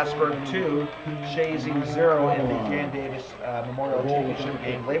 It's Plattsburgh 2, Chazy 0 in the Jan Davis Memorial Championship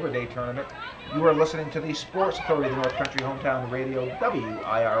Game Labor Day Tournament. You are listening to the Sports Authority of the North Country Hometown Radio,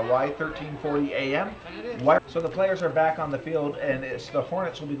 WIRY 1340 AM. So the players are back on the field, and the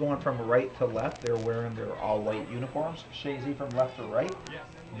Hornets will be going from right to left. They're wearing their all-white uniforms. Chazy from left to right.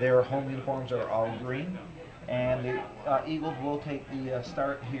 Their home uniforms are all green. And the Eagles will take the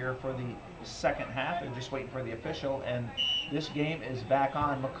start here for the second half. They're just waiting for the official, and this game is back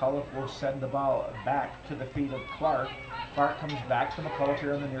on. McCullough will send the ball back to the feet of Clark. Clark comes back to McCullough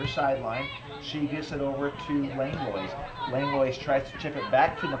here on the near sideline. She gets it over to Langlois. Langlois tries to chip it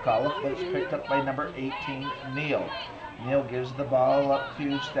back to McCullough, but it's picked up by number 18, Neal. Neal gives the ball up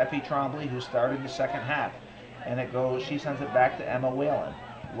to Steffi Trombley, who started the second half. And she sends it back to Emma Whalen.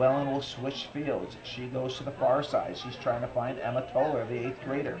 Whalen will switch fields. She goes to the far side. She's trying to find Emma Toller, the 8th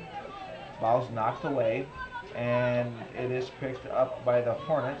grader. Ball's knocked away, and it is picked up by the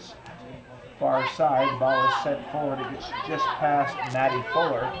Hornets. Far side, the ball is sent forward. It gets just past Maddie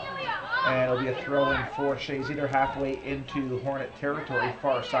Fuller, and it'll be a throw-in for Chazy. They're halfway into Hornet territory,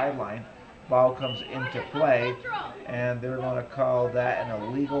 far sideline. Ball comes into play, and they're going to call that an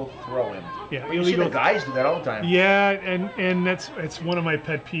illegal throw-in. Yeah, well, you see the guys do that all the time. Yeah, and it's one of my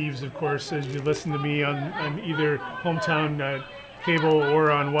pet peeves, of course, as you listen to me on either hometown cable or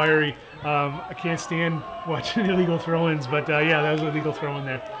on Wiry. I can't stand watching illegal throw-ins, but yeah, that was an illegal throw-in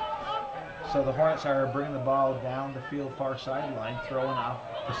there. So the Hornets are bringing the ball down the field far sideline, throwing off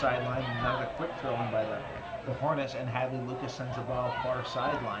the sideline. Another quick throw-in by the Hornets, and Hadley Lucas sends the ball far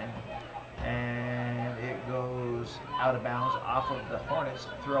sideline, and it goes out of bounds off of the Hornets,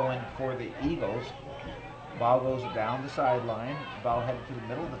 throw-in for the Eagles. Ball goes down the sideline, ball headed to the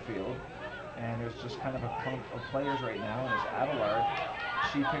middle of the field, and there's just kind of a clump of players right now, and it's Abelard.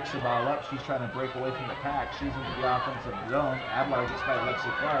 She picks the ball up, she's trying to break away from the pack, she's into the offensive zone. Abelard gets by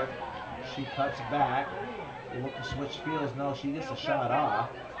Lexi Clark. She cuts back. They look to switch fields. No, she gets a shot off.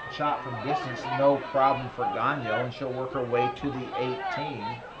 Shot from distance, no problem for Gagno, and she'll work her way to the 18.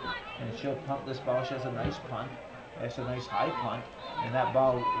 And she'll punt this ball. She has a nice punt. It's a nice high punt. And that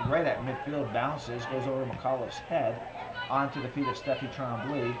ball right at midfield bounces, goes over McAuliffe's head, onto the feet of Steffi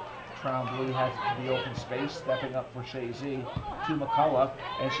Tremblay. Tremblay has the open space, stepping up for Chazy to McAuliffe,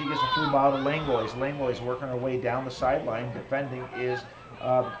 and she gets a through ball to Langlois. Langlois working her way down the sideline. Defending is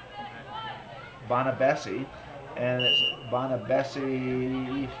Bonabessi, and it's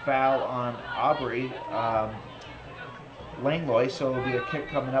Bonabessi foul on Aubrey Langlois, so it'll be a kick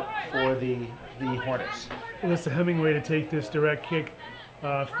coming up for the Hornets. Alyssa Hemingway to take this direct kick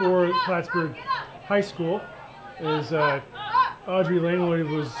for Plattsburgh High School, as Audrey Langlois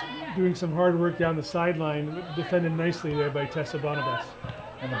was doing some hard work down the sideline, defended nicely there by Tessa Bonabess.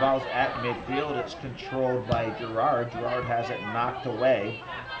 And the ball's at midfield. It's controlled by Gerard. Gerard has it knocked away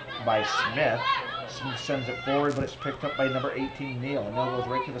by Smith. Smith sends it forward, but it's picked up by number 18, Neal. And Neal goes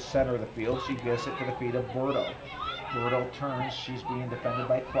right to the center of the field. She gets it to the feet of Bordeaux. Bordeaux turns. She's being defended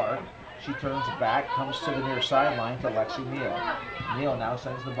by Clark. She turns back, comes to the near sideline to Lexi Neal. Neal now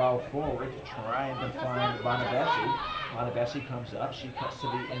sends the ball forward, trying to find Bonabessi. Bonabessi comes up. She cuts to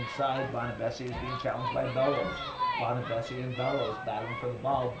the inside. Bonabessi is being challenged by Bellows. Bonabessi and Bellows battling for the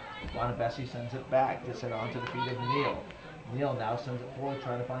ball. Bonabessi sends it back, gets it onto the feet of Neal. Neal now sends it forward,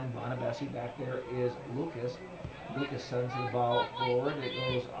 trying to find Bonabessi. Back there is Lucas. Lucas sends the ball forward. It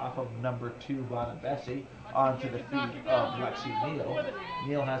goes off of number 2, Bonabessi, onto the feet of Lexi Neal.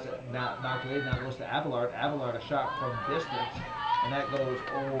 Neal has it knocked away. Now goes to Abelard. Abelard a shot from distance, and that goes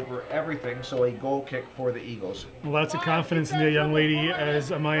over everything. So a goal kick for the Eagles. Lots of confidence in the young lady,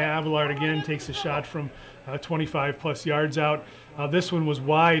 as Amaya Abelard again takes a shot from 25 plus yards out. This one was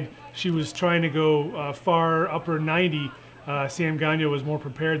wide. She was trying to go far upper 90. Sam Gagno was more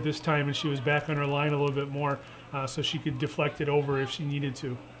prepared this time, and she was back on her line a little bit more, so she could deflect it over if she needed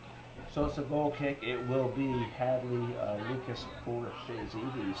to. So it's a goal kick. It will be Hadley Lucas for Chazy,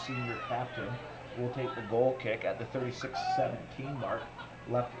 the senior captain, will take the goal kick at the 36-17 mark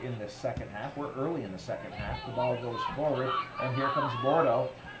left in the second half. We're early in the second half. The ball goes forward, and here comes Bordeaux.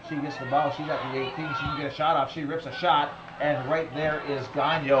 She gets the ball. She's at the 18. She can get a shot off. She rips a shot, and right there is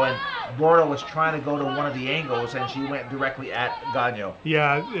Gagno. And Bordeaux was trying to go to one of the angles, and she went directly at Gagno.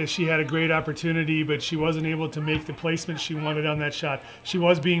 Yeah, she had a great opportunity, but she wasn't able to make the placement she wanted on that shot. She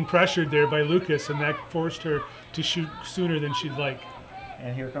was being pressured there by Lucas, and that forced her to shoot sooner than she'd like.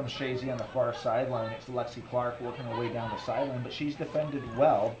 And here comes Chazy on the far sideline. It's Lexi Clark working her way down the sideline, but she's defended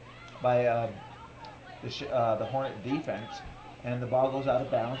well by the Hornet defense. And the ball goes out of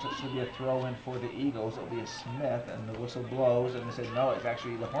bounds. It should be a throw-in for the Eagles. It'll be a Smith, and the whistle blows, and they said no, it's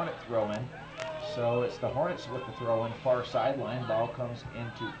actually the Hornet throw-in. So it's the Hornets with the throw-in, far sideline. Ball comes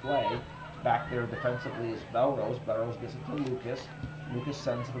into play. Back there defensively is Belrose. Belrose gets it to Lucas. Lucas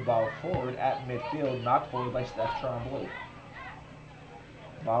sends the ball forward at midfield, knocked forward by Steph Tremblay.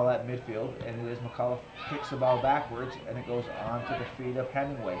 Ball at midfield, and it is McAuliffe kicks the ball backwards, and it goes on to the feet of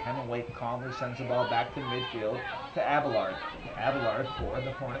Hemingway. Hemingway calmly sends the ball back to midfield to Abelard. Abelard for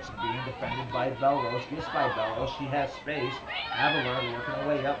the Hornets, being defended by Belrose. Gets by Belrose. She has space. Abelard working her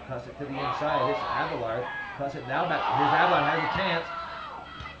way up, cuts it to the inside. It's Abelard. Cuts it now back. Here's Abelard, has a chance.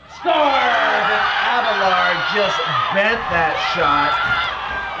 Scores! And Abelard just bent that shot.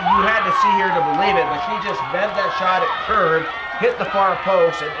 You had to see her to believe it, but she just bent that shot. It curved, hit the far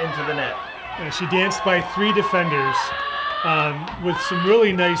post, and into the net. And she danced by 3 defenders with some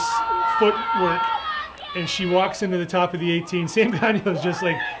really nice footwork, and she walks into the top of the 18. Sam Gagno is just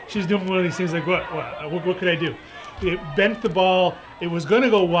like, she's doing one of these things like, what could I do? It bent the ball. It was going to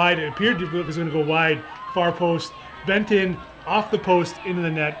go wide. It appeared it was going to go wide, far post, bent in, off the post, into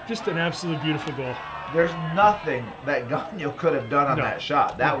the net. Just an absolute beautiful goal. There's nothing that Gagno could have done on that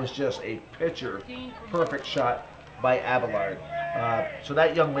shot. That was just a picture perfect shot by Abelard. So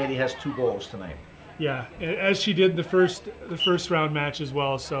that young lady has 2 goals tonight. Yeah, as she did the first round match as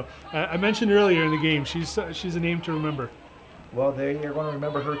well. So I mentioned earlier in the game, she's a name to remember. Well, they are going to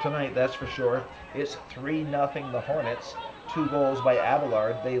remember her tonight, that's for sure. It's 3-0 the Hornets. 2 goals by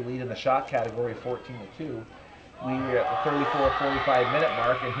Abelard. They lead in the shot category 14-2. We're at the 34-45 minute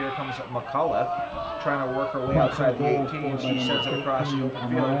mark, and here comes McCullough trying to work her way outside the 18. She sends it across the open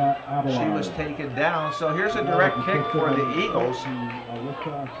field. She was taken down. So here's a direct kick for the Eagles,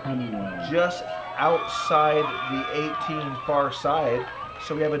 just outside the 18 far side.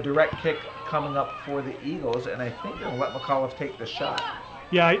 So we have a direct kick coming up for the Eagles, and I think they'll let McCullough take the shot.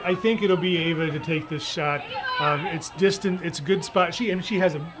 Yeah, I think it'll be Ava to take this shot. It's distant. It's a good spot. She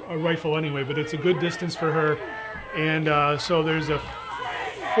has a rifle anyway, but it's a good distance for her. And so there's a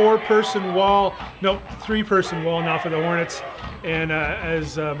 3-person wall now for the Hornets. And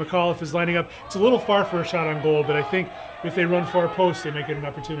as McAuliffe is lining up, it's a little far for a shot on goal, but I think if they run far post, they make it an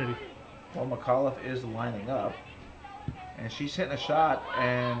opportunity. Well, McAuliffe is lining up, and she's hitting a shot,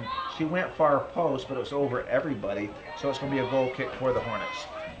 and she went far post, but it was over everybody, so it's going to be a goal kick for the Hornets.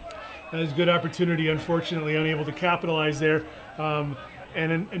 That is a good opportunity, unfortunately unable to capitalize there.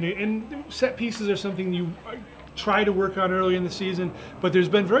 And set pieces are something you try to work on early in the season, but there's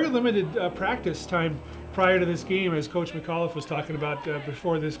been very limited practice time prior to this game, as Coach McAuliffe was talking about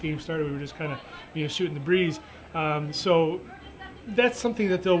before this game started. We were just kind of shooting the breeze. So that's something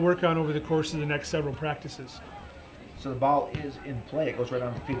that they'll work on over the course of the next several practices. So the ball is in play. It goes right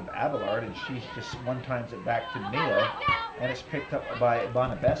on the feet of Abelard, and she just one-times it back to Neal, and it's picked up by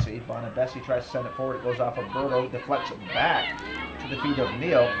Bonabessi. Bonabessi tries to send it forward. It goes off of Berto, deflects it back to the feet of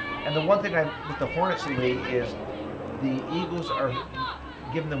Neal. And the one thing with the Hornets league is the Eagles are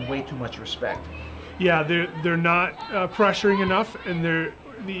giving them way too much respect. Yeah, they're not pressuring enough, and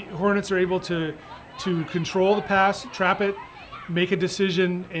the Hornets are able to control the pass, trap it, make a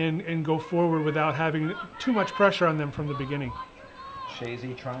decision, and go forward without having too much pressure on them from the beginning.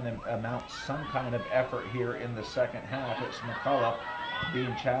 Chazy trying to mount some kind of effort here in the second half. It's McCullough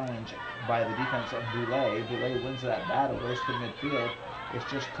being challenged by the defense of Boulay. Boulay wins that battle, goes to midfield. It's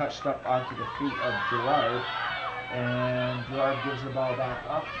just touched up onto the feet of Gerard, and Gerard gives the ball back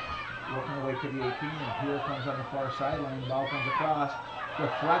up, working away to the 18, and here comes on the far sideline. The ball comes across,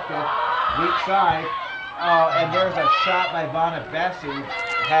 deflected, weak side. Oh, and there's a shot by Bonabessi.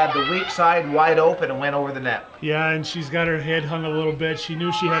 Had the weak side wide open and went over the net. Yeah, and she's got her head hung a little bit. She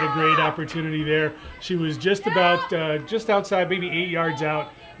knew she had a great opportunity there. She was just about, just outside, maybe 8 yards out.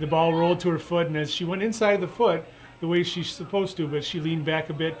 The ball rolled to her foot, and as she went inside the foot, the way she's supposed to, but she leaned back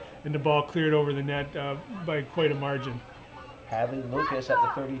a bit, and the ball cleared over the net by quite a margin. Hadley Lucas at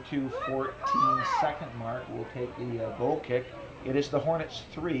the 32-14 second mark will take the goal kick. It is the Hornets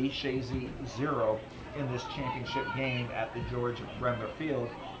 3, Chazy 0 in this championship game at the George Bremner Field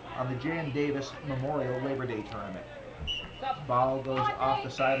on the Jan Davis Memorial Labor Day Tournament. Ball goes off the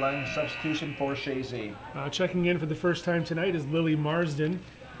sideline. Substitution for Chazy. Checking in for the first time tonight is Lily Marsden,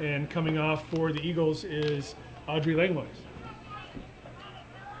 and coming off for the Eagles is Audrey Langlois.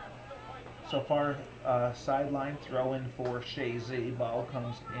 So far, sideline throw in for Chazy. Ball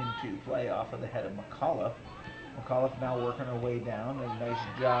comes into play off of the head of McCullough. McCullough now working her way down. A nice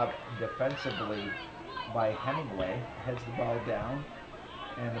job defensively by Hemingway. Heads the ball down,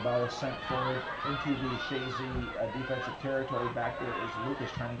 and the ball is sent forward into the Chazy defensive territory. Back there is Lucas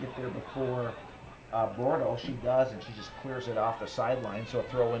trying to get there before Bordeaux. She does, and she just clears it off the sideline. So a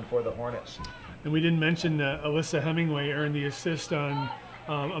throw in for the Hornets. And we didn't mention Alyssa Hemingway earned the assist on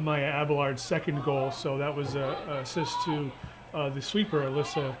Amaya Abelard's second goal. So that was an assist to the sweeper,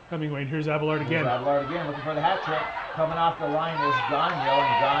 Alyssa Hemingway. And here's Abelard again. Here's Abelard again, looking for the hat trick. Coming off the line is Gagno,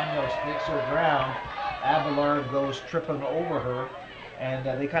 and Gagno sticks her ground. Abelard goes tripping over her, and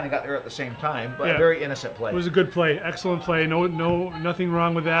they kind of got there at the same time, but yeah, a very innocent play. It was a good play, excellent play. Nothing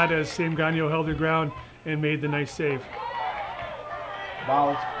wrong with that, as Sam Gagno held her ground and made the nice save.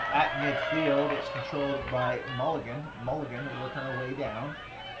 Ball's at midfield. It's controlled by Mulligan. Mulligan working her way down.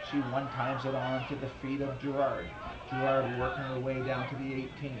 She one-times it on to the feet of Gerard. Gerard working her way down to the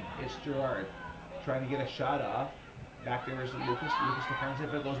 18. It's Gerard trying to get a shot off. Back there is Lucas. Lucas defends it,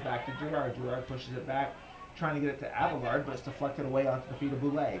 but it goes back to Gerard. Gerard pushes it back, trying to get it to Abelard, but it's deflected away onto the feet of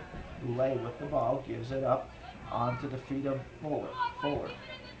Boulay. Boulay with the ball gives it up onto the feet of Fuller. Fuller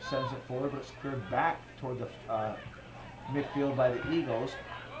sends it forward, but it's cleared back toward the midfield by the Eagles.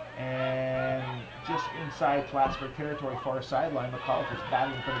 And just inside Plattsburgh territory, far sideline, McAuliffe is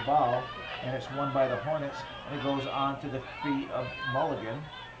battling for the ball, and it's won by the Hornets, and it goes on to the feet of Mulligan.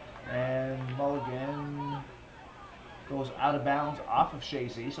 And Mulligan goes out of bounds off of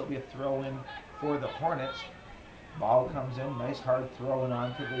Chazy, so it'll be a throw in for the Hornets. Ball comes in, nice hard throw and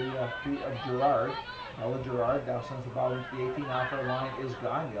onto the feet of Gerard. Ella Gerard now sends the ball into the 18. Off her line is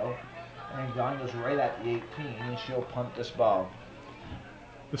Gagno. And Gagno's right at the 18, and she'll punt this ball.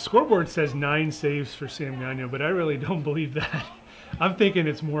 The scoreboard says 9 saves for Sam Gagno, but I really don't believe that. I'm thinking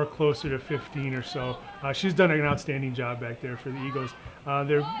it's more closer to 15 or so. She's done an outstanding job back there for the Eagles.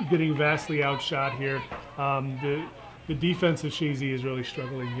 They're getting vastly outshot here. The defense of Chazy is really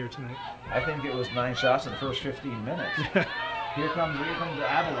struggling here tonight. I think it was 9 shots in the first 15 minutes. Here comes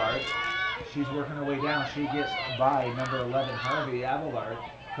Abelard. She's working her way down. She gets by number 11, Harvey Abelard.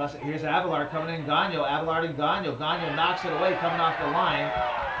 Plus, here's Abelard coming in. Gagno, Abelard and Gagno. Gagno knocks it away, coming off the line.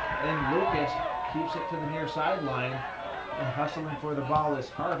 And Lucas keeps it to the near sideline. And hustling for the ball is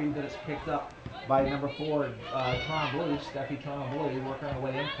Harvey, but it's picked up by number 4, Trombley. Steffi Trombley working her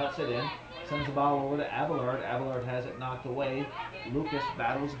way in, cuts it in. Sends the ball over to Abelard. Abelard has it knocked away. Lucas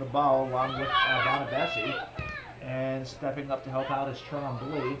battles the ball along with Bonavesi. And stepping up to help out is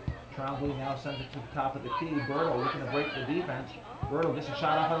Trombley. Trombley now sends it to the top of the key. Berto looking to break the defense. Berto gets a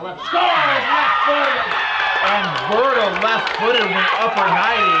shot off on the left. Scores! Left-footed! And Berto left-footed went upper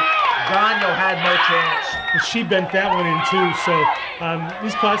 90. Gagno had no chance. She bent that one in too, so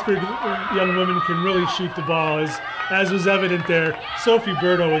these Plattsburgh young women can really shoot the ball, as was evident there. Sophie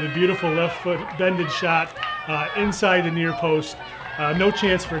Berto with a beautiful left foot bended shot inside the near post. No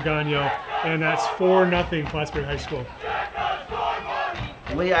chance for Gagno, and that's 4-0 Plattsburgh High School.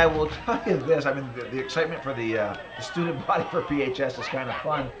 Lee, I will tell you this. I mean, the excitement for the student body for PHS is kind of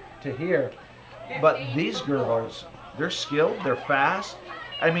fun to hear. But these girls, they're skilled, they're fast.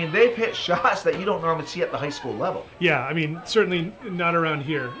 I mean, they've hit shots that you don't normally see at the high school level. Yeah, I mean, certainly not around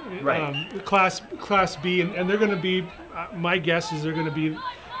here. Right. Class B, and they're going to be, my guess is they're going to be,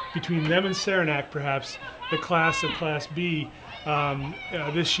 between them and Saranac perhaps, the class of Class B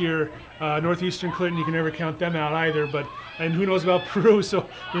this year. Northeastern Clinton, you can never count them out either, and who knows about Peru, so,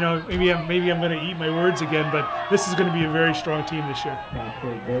 maybe I'm going to eat my words again, but this is going to be a very strong team this year.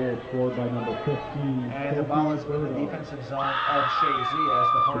 Scored by number 15. And the ball is in the defensive zone of Chazy as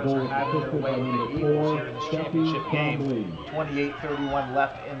the Hornets are having their way with the Eagles here in this championship game. 28-31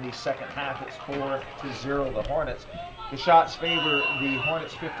 left in the second half. It's 4-0 the Hornets. The shots favor the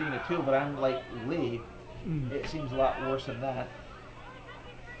Hornets 15-2, but I'm like Lee. It seems a lot worse than that.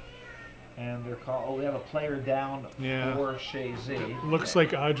 And they're called. We have a player down for Chazy. Looks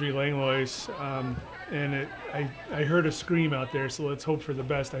like Audrey Langlois, and I heard a scream out there. So let's hope for the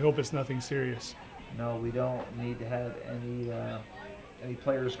best. I hope it's nothing serious. No, we don't need to have any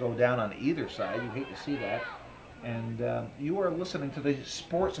players go down on either side. You hate to see that. And you are listening to the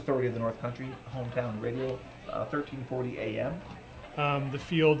Sports Authority of the North Country, hometown radio, 1340 AM. The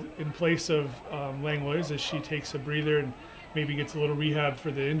field in place of Langlois as she takes a breather and maybe gets a little rehab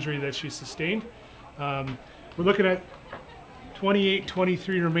for the injury that she sustained. We're looking at 28-23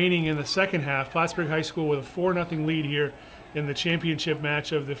 remaining in the second half. Plattsburgh High School with a 4-0 lead here in the championship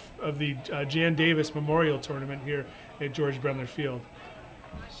match of the Jan Davis Memorial Tournament here at George Bremner Field.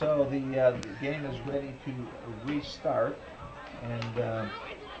 So the game is ready to restart, and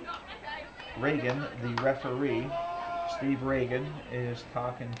Reagan, the referee, Steve Reagan, is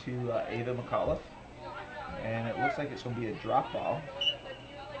talking to Ava McAuliffe, and it looks like it's going to be a drop ball.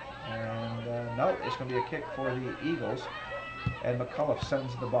 And no, it's going to be a kick for the Eagles, and McAuliffe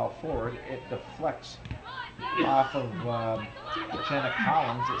sends the ball forward. It deflects off of Jenna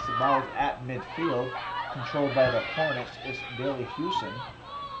Collins. It's the ball at midfield, controlled by the Hornets. It's Bailey Hewson.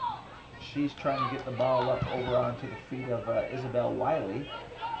 She's trying to get the ball up over onto the feet of Isabel Wiley.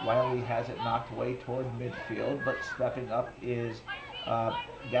 Wiley has it knocked away toward midfield, but stepping up is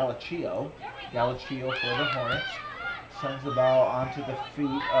Galaccio. Galaccio for the Hornets. Sends the ball onto the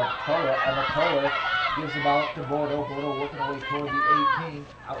feet of Tola, and Tola gives the ball up to Bordeaux. Bordeaux working away toward the 18.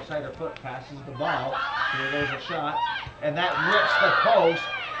 Outside her foot, passes the ball. Here goes a shot, and that rips the post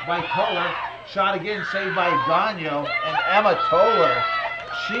by Tola. Shot again, saved by Gagno, and Emma Tola.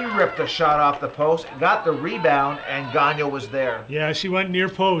 She ripped the shot off the post, got the rebound, and Gagno was there. Yeah, she went near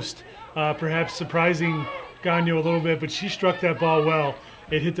post, perhaps surprising Gagno a little bit, but she struck that ball well.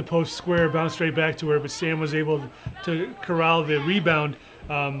 It hit the post square, bounced right back to her, but Sam was able to corral the rebound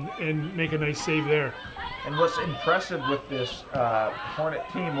and make a nice save there. And what's impressive with this Hornet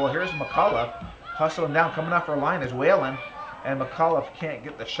team, well, here's McAuliffe hustling down, coming off her line is Whalen, and McAuliffe can't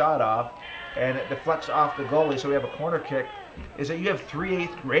get the shot off, and it deflects off the goalie, so we have a corner kick. Is that you have 3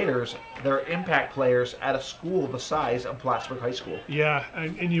 8th graders that are impact players at a school the size of Plattsburgh High School. Yeah,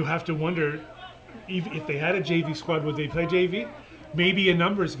 and you have to wonder, if they had a JV squad, would they play JV? Maybe a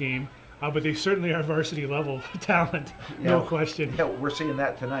numbers game, but they certainly are varsity level talent, no question. Yeah, we're seeing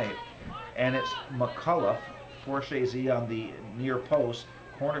that tonight. And it's McAuliffe for Chazy on the near post.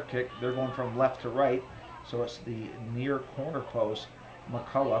 Corner kick, they're going from left to right, so it's the near corner post.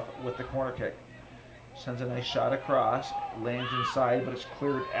 McCullough with the corner kick. Sends a nice shot across, lands inside, but it's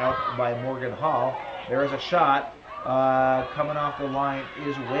cleared out by Morgan Hall. There is a shot. Coming off the line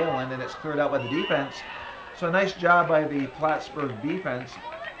is Whalen, and it's cleared out by the defense. So a nice job by the Plattsburgh defense.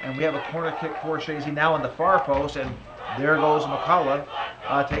 And we have a corner kick for Chazy now on the far post, and there goes McCullough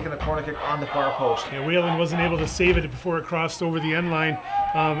taking the corner kick on the far post. Yeah, Whalen wasn't able to save it before it crossed over the end line.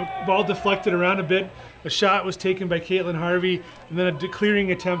 Ball deflected around a bit. A shot was taken by Caitlin Harvey, and then a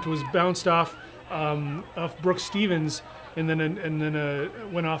clearing attempt was bounced off Brooke Stevens, and then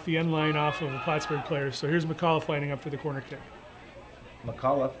went off the end line off of a Plattsburgh player. So here's McCullough lining up for the corner kick.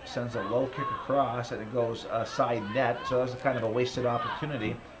 McCullough sends a low kick across, and it goes side net. So that was kind of a wasted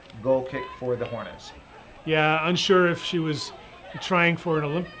opportunity. Goal kick for the Hornets. Yeah, unsure if she was trying for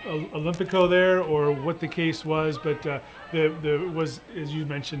an Olympico there or what the case was, but there was, as you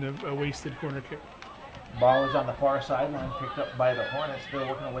mentioned, a wasted corner kick. Ball is on the far sideline, picked up by the Hornets. They're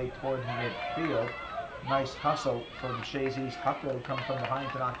working away toward midfield. Nice hustle from Chazy's Huckrow, comes from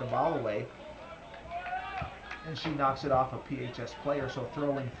behind to knock the ball away. And she knocks it off a PHS player, so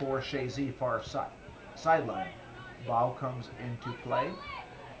throw in for Chazy far sideline. Ball comes into play.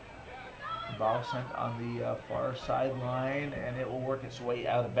 Ball sent on the far sideline, and it will work its way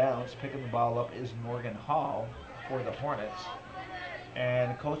out of bounds. Picking the ball up is Morgan Hall for the Hornets.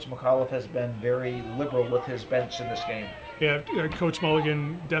 And Coach McAuliffe has been very liberal with his bench in this game. Yeah, Coach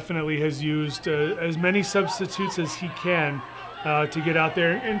Mulligan definitely has used as many substitutes as he can to get out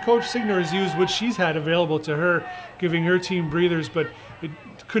there. And Coach Signer has used what she's had available to her, giving her team breathers, but it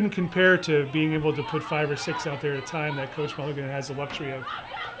couldn't compare to being able to put 5 or 6 out there at a time that Coach Mulligan has the luxury of.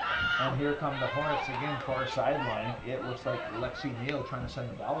 And here come the Hornets again, far sideline. It looks like Lexi Neal trying to send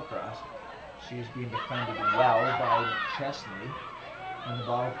the ball across. She is being defended well by Chesney. And the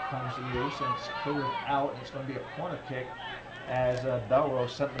ball comes loose, and it's cleared out, and it's going to be a corner kick as Belrose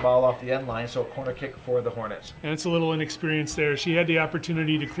sent the ball off the end line, so a corner kick for the Hornets. And it's a little inexperience there. She had the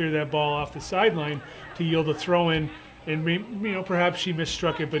opportunity to clear that ball off the sideline to yield a throw-in, and perhaps she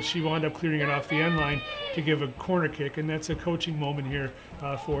misstruck it, but she wound up clearing it off the end line to give a corner kick, and that's a coaching moment here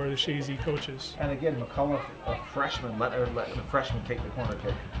for the Chazy coaches. And again, McCullough, a freshman, let the freshman take the corner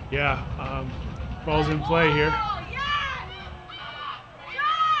kick. Yeah, ball's in play here.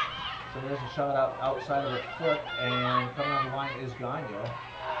 So there's a shot outside of the foot, and coming on the line is Gagno.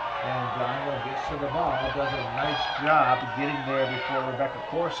 And Gagno gets to the ball, does a nice job getting there before Rebecca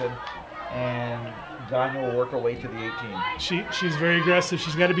Corson, and Gagno will work her way to the 18. She's very aggressive.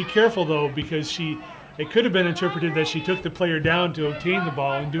 She's got to be careful, though, because it could have been interpreted that she took the player down to obtain the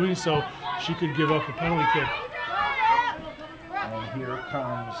ball. In doing so, she could give up a penalty kick. And here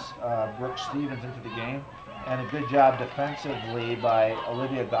comes Brooke Stevens into the game. And a good job defensively by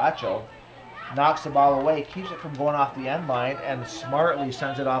Olivia Gacho. Knocks the ball away, keeps it from going off the end line, and smartly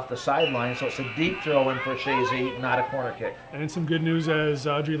sends it off the sideline. So it's a deep throw in for Chazy, not a corner kick. And some good news as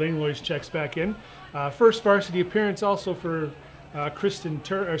Audrey Langlois checks back in. First varsity appearance also for Kristen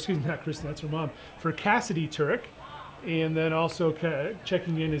Turek, excuse me, not Kristen, that's her mom, for Cassidy Turek. And then also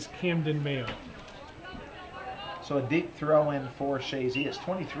checking in is Camden Mayo. So a deep throw in for Chazy. It's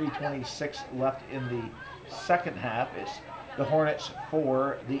 23-26 left in the second half. It's the Hornets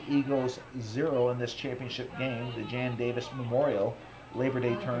 4, the Eagles 0 in this championship game, the Jan Davis Memorial Labor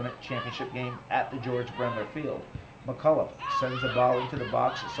Day Tournament championship game at the George Brendler Field. McCullough sends the ball into the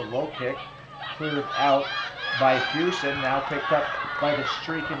box. It's a low kick, cleared out by Hewson, now picked up by the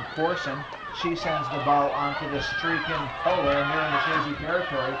streaking Corson. She sends the ball onto the streaking Kohler, and they're in the Chazy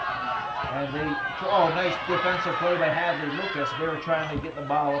territory. And nice defensive play by Hadley Lucas. They were trying to get the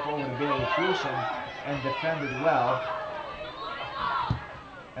ball up over to Bailey Hewson and defended well.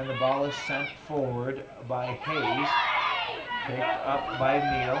 And the ball is sent forward by Hayes. Picked up by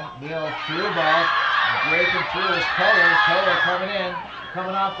Neal. Neal through the ball. Breaking through is Kohler. Kohler coming in.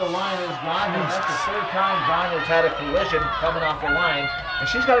 Coming off the line is Gagno. That's the third time Gagno's had a collision coming off the line. And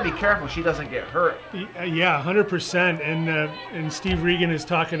she's got to be careful she doesn't get hurt. Yeah, 100%. And Steve Regan is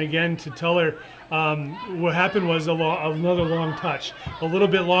talking again to tell her what happened was another long touch. A little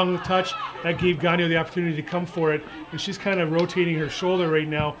bit long touch. That gave Gagno the opportunity to come for it. And she's kind of rotating her shoulder right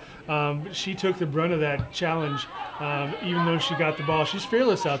now. She took the brunt of that challenge, even though she got the ball. She's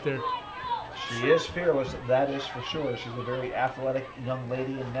fearless out there. She is fearless, that is for sure. She's a very athletic young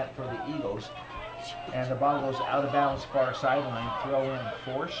lady in net for the Eagles. And the ball goes out of bounds, far sideline. Throw in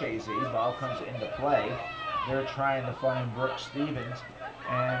for Chazy. Ball comes into play. They're trying to find Brooke Stevens.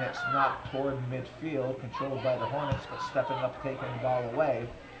 And it's knocked toward midfield, controlled by the Hornets, but stepping up, taking the ball away.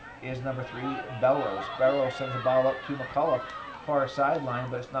 is number 3, Belrose. Belrose sends the ball up to McCullough, far sideline,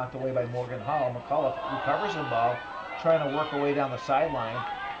 but it's knocked away by Morgan Hall. McCullough recovers the ball, trying to work her way down the sideline,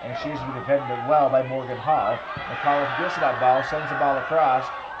 and she's defended well by Morgan Hall. McCullough gets that ball, sends the ball across,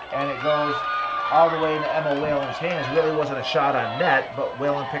 and it goes all the way into Emma Whalen's hands. Really wasn't a shot on net, but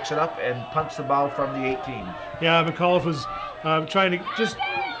Whalen picks it up and punts the ball from the 18. Yeah, McAuliffe was trying to just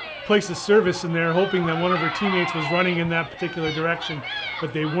place a service in there, hoping that one of her teammates was running in that particular direction,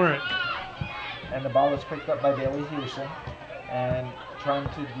 but they weren't. And the ball is picked up by Bailey Houston, and trying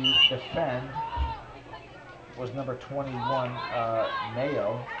to defend was number 21,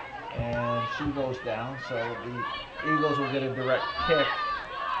 Mayo, and she goes down, so the Eagles will get a direct kick.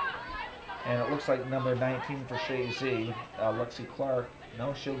 And it looks like number 19 for Chazy, Lexi Clark.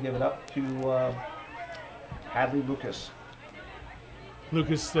 No, she'll give it up to Hadley Lucas.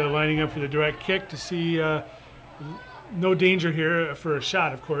 Lucas lining up for the direct kick to see no danger here for a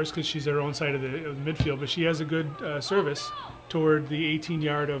shot, of course, because she's her own side of the midfield, but she has a good service toward the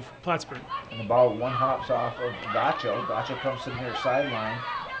 18-yard of Plattsburgh. And the ball one hops off of Gacho. Gacho comes to the near sideline,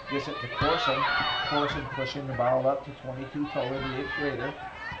 gets it to Corson. Corson pushing the ball up to 22 Toller, the 8th grader.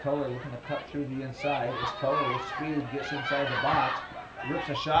 Toller looking to cut through the inside. As Toller with speed gets inside the box, rips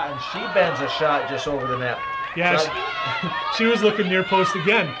a shot, and she bends a shot just over the net. Yeah, she was looking near post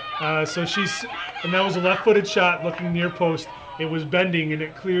again. And that was a left-footed shot looking near post. It was bending and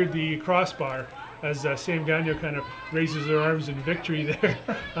it cleared the crossbar as Sam Gagnon kind of raises her arms in victory there.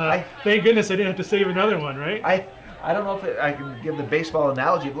 Thank goodness I didn't have to save another one, right? I don't know if I can give the baseball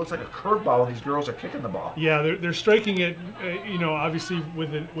analogy. It looks like a curveball when these girls are kicking the ball. Yeah, they're striking it, obviously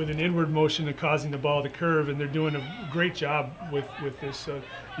with an inward motion and causing the ball to curve, and they're doing a great job with this. So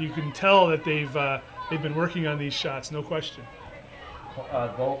you can tell that they've been working on these shots, no question.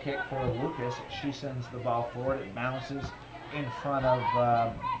 Goal kick for Lucas. She sends the ball forward. It bounces in front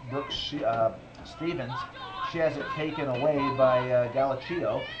of Brooke Stevens. She has it taken away by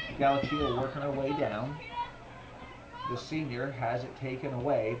Galaccio. Galaccio working her way down. The senior has it taken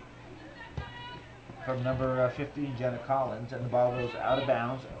away from number 15, Jenna Collins, and the ball goes out of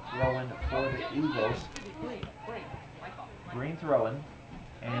bounds. Throw-in for the Eagles. Green throw-in,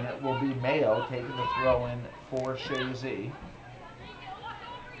 and it will be Mayo taking the throw-in for Chazy.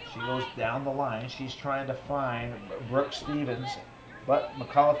 She goes down the line. She's trying to find Brooke Stevens, but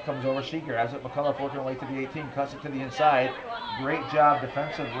McAuliffe comes over. She grabs it. McAuliffe working her way to the 18, cuts it to the inside. Great job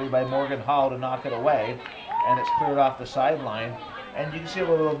defensively by Morgan Hall to knock it away, and it's cleared off the sideline. And you can see a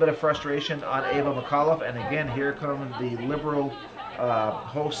little bit of frustration on Ava McAuliffe. And again, here come the liberal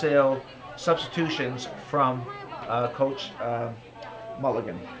wholesale substitutions from Coach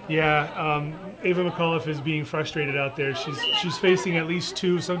Mulligan. Yeah, Ava McAuliffe is being frustrated out there. She's facing at least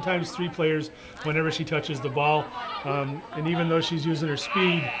 2, sometimes 3 players whenever she touches the ball. And even though she's using her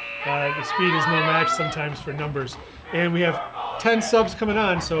speed, the speed is no match sometimes for numbers. And we have 10 subs coming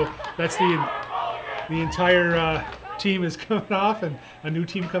on, so that's the entire team is coming off and a new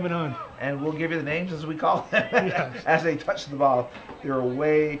team coming on. And we'll give you the names as we call them as they touch the ball. There are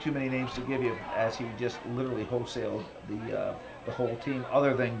way too many names to give you, as he just literally wholesaled the whole team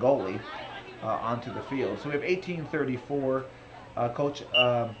other than goalie onto the field. So we have 18:34. Coach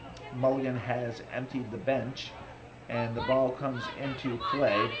Mulligan has emptied the bench, and the ball comes into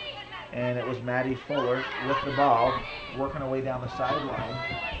play. And it was Maddie Fuller with the ball, working her way down the sideline.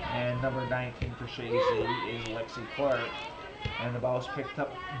 And number 19 for Chazy is Lexi Clark. And the ball is picked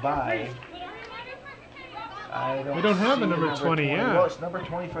up by... We don't have a number 20, yeah. Well, it's number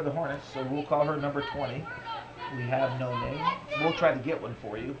 20 for the Hornets, so we'll call her number 20. We have no name. We'll try to get one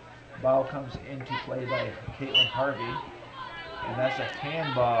for you. Ball comes into play by Caitlin Harvey. And that's a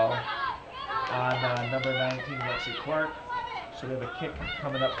handball on number 19, Lexi Clark. So we have a kick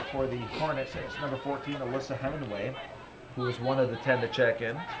coming up for the Hornets. It's number 14, Alyssa Hemingway, who is one of the 10 to check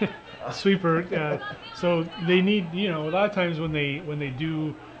in. Sweeper. So they need, a lot of times when they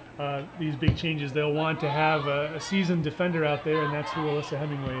do these big changes, they'll want to have a seasoned defender out there, and that's who Alyssa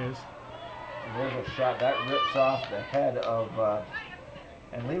Hemingway is. There's a shot that rips off the head of,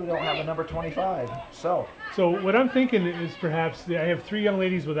 and Lee, we don't have a number 25. So what I'm thinking is perhaps I have 3 young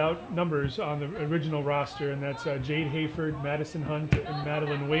ladies without numbers on the original roster, and that's Jade Hayford, Madison Hunt, and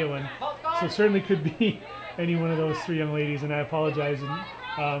Madeline Whalen. So it certainly could be any one of those 3 young ladies, and I apologize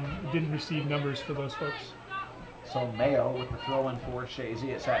and didn't receive numbers for those folks. So Mayo with the throw-in for Chazy.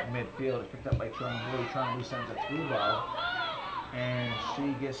 It's at midfield. It's picked up by Trombley. Trombley sends a through ball, and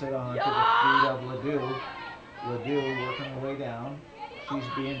she gets it on to the feet of Ledoux. Ledoux working her way down. She's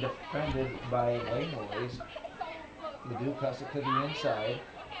being defended by Langways. Ledoux cuts it to the inside.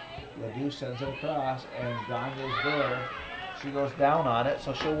 Ledoux sends it across, and Ganya's there. She goes down on it,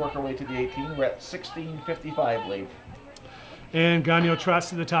 so she'll work her way to the 18. We're at 16:55 lead. And Gagnon trots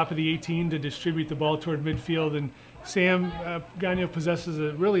to the top of the 18 to distribute the ball toward midfield. And Sam, Gagnon possesses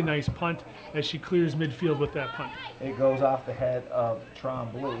a really nice punt as she clears midfield with that punt. It goes off the head of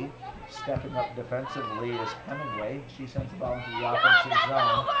Trombley. Stepping up defensively is Hemingway. She sends the ball into the offensive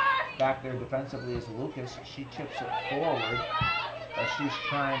zone. Back there defensively is Lucas. She chips it forward as she's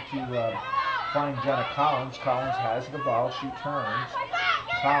trying to find Jenna Collins. Collins has the ball. She turns.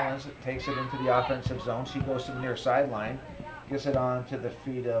 Collins takes it into the offensive zone. She goes to the near sideline. Gets it on to the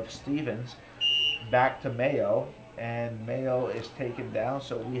feet of Stevens. Back to Mayo. And Mayo is taken down.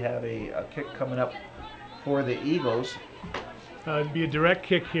 So we have a kick coming up for the Eagles. It'd be a direct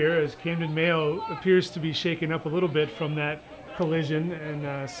kick here as Camden Mayo appears to be shaken up a little bit from that collision,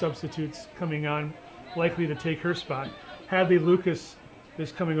 and substitutes coming on, likely to take her spot. Hadley Lucas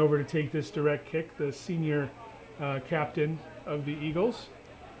is coming over to take this direct kick, the senior captain of the Eagles,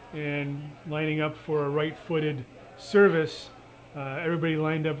 and lining up for a right-footed service. Everybody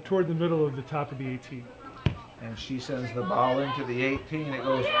lined up toward the middle of the top of the 18. And she sends the ball into the 18. It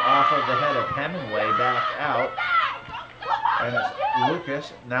goes off of the head of Hemingway, back out. And it's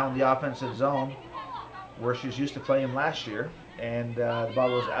Lucas now in the offensive zone where she's used to playing last year. And the ball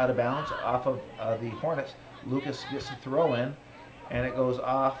goes out of bounds off of the Hornets. Lucas gets the throw in, and it goes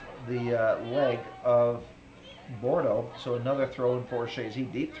off the leg of Bordeaux. So another throw in for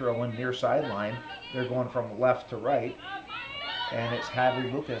Chazy. Deep throw in near sideline. They're going from left to right. And it's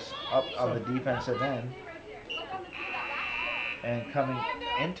Hadley Lucas up on the defensive end. And coming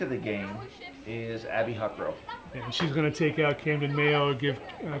into the game is Abby Huckrow. And she's going to take out Camden Mayo, give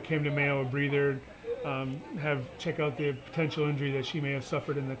Camden Mayo a breather, check out the potential injury that she may have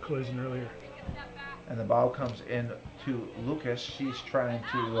suffered in the collision earlier. And the ball comes in to Lucas. She's trying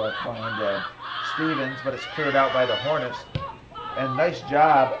to find Stevens, but it's cleared out by the Hornets. And nice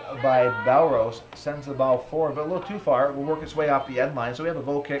job by Belrose. Sends the ball forward, but a little too far. It will work its way off the end line. So we have a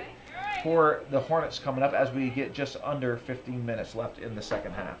goal kick for the Hornets coming up as we get just under 15 minutes left in the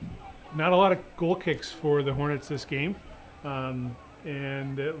second half. Not a lot of goal kicks for the Hornets this game.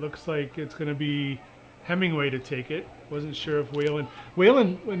 And it looks like it's going to be Hemingway to take it. Wasn't sure if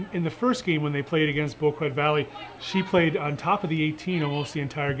Whalen, in the first game when they played against Boquet Valley, she played on top of the 18 almost the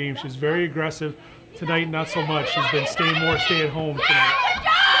entire game. She was very aggressive. Tonight, not so much. She's been stay at home tonight.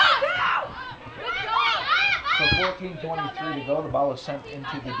 So 14:23 to go. The ball is sent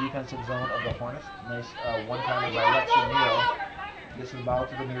into the defensive zone of the Hornets. Nice one-timer by Lexi Neal. Gets the ball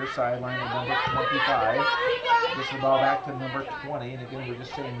to the near sideline at number 25. Gets the ball back to number 20. And again, we're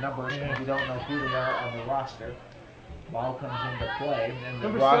just saying numbers, and we don't know who they are on the roster. Ball comes into play, and the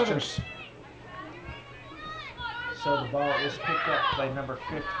rosters. So the ball is picked up by number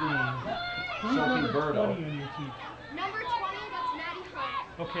 15, Sophie Burdo. Number 20, that's Maddie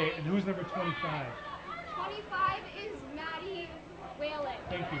Hunt. Okay, and who's number 25? 25 is Maddie Whalen.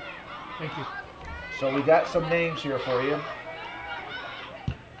 Thank you. Thank you. So we got some names here for you.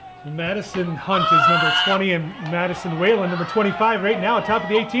 Madison Hunt is number 20 and Madison Whalen number 25 right now at top of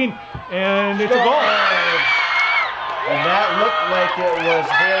the 18, and it's a goal. And that looked like it was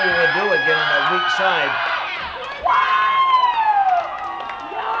Haley Ledoux again on the weak side.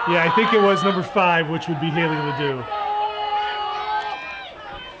 Yeah, I think it was number 5, which would be Haley Ledoux.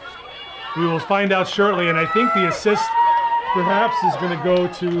 We will find out shortly, and I think the assist perhaps is going to go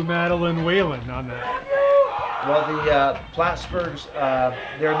to Madeline Whalen on that. Well, the Plattsburghs,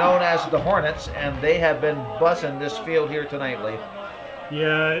 they're known as the Hornets, and they have been bussing this field here tonight, Lee.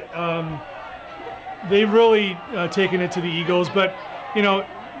 Yeah, they've really taken it to the Eagles, but, you know,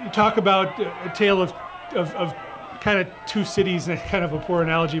 you talk about a tale of kind of two cities, and kind of a poor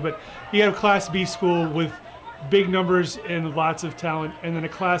analogy, but you have a Class B school with big numbers and lots of talent, and then a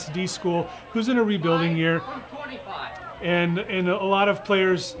Class D school who's in a rebuilding year. And a lot of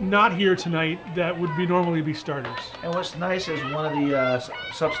players not here tonight that would normally be starters. And what's nice is one of the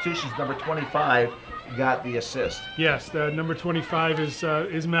substitutions, number 25, got the assist. Yes, the number 25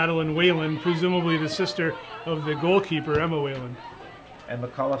 is Madeline Whalen, presumably the sister of the goalkeeper, Emma Whalen. And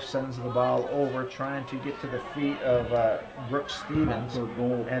McCullough sends the ball over, trying to get to the feet of Brooke Stevens,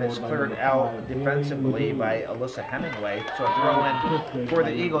 and it's cleared out defensively by Alyssa Hemingway. So a throw in for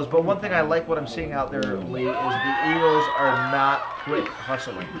the Eagles. But one thing I like what I'm seeing out there, Lee, is the Eagles are not quick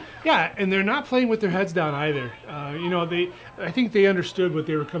hustling. Yeah, and they're not playing with their heads down either. You know, I think they understood what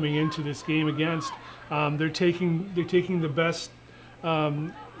they were coming into this game against. They're taking the best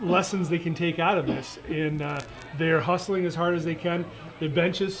lessons they can take out of this. And they're hustling as hard as they can. The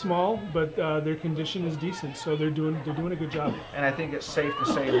bench is small, but their condition is decent, so they're doing a good job. And I think it's safe to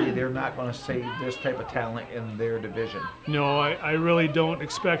say, Lee, they're not going to see this type of talent in their division. No, I really don't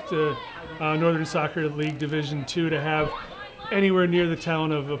expect Northern Soccer League Division II to have anywhere near the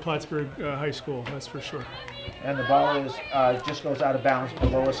talent of Plattsburgh High School, that's for sure. And the ball is just goes out of bounds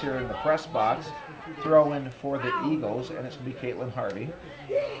below us here in the press box. Throw in for the Eagles, and it's going to be Caitlin Harvey.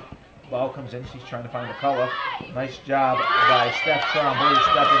 Ball comes in, she's trying to find the color. Nice job by Steph Trombley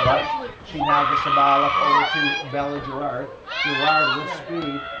stepping up. She now gets the ball up over to Bella Gerard. Gerard with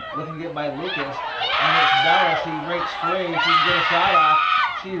speed, looking to get by Lucas. And it's Bella, she breaks free, she can get a shot off.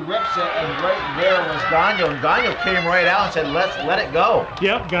 She rips it, and right there was Gagno. And Gagno came right out and said, let's let it go.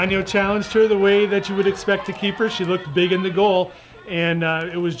 Yep, Gagno challenged her the way that you would expect to keep her. She looked big in the goal. And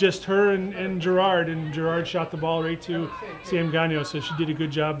it was just her and Gerard shot the ball right to Sam Gagno, so she did a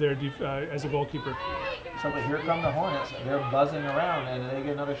good job there as a goalkeeper. So but here come the Hornets. They're buzzing around, and they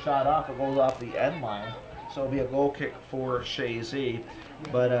get another shot off. It goes off the end line, so it'll be a goal kick for Chazy.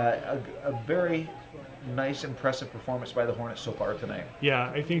 But a very nice, impressive performance by the Hornets so far tonight.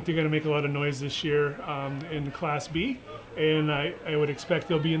 Yeah, I think they're going to make a lot of noise this year in Class B, and I would expect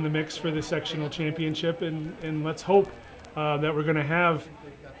they'll be in the mix for the sectional championship, and let's hope that we're going to have,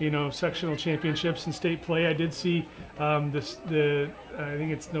 sectional championships and state play. I did see I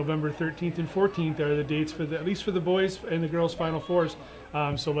think it's November 13th and 14th are the dates for at least for the boys and the girls Final Fours.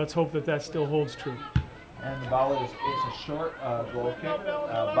 So let's hope that still holds true. And the ball is a short goal kick.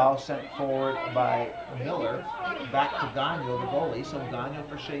 Ball sent forward by Miller, back to Gagno, the goalie. So Gagno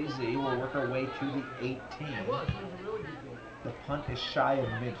for Chazy will work our way to the 18. The punt is shy of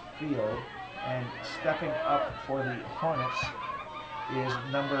midfield. And stepping up for the Hornets is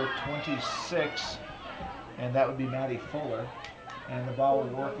number 26, and that would be Maddie Fuller. And the ball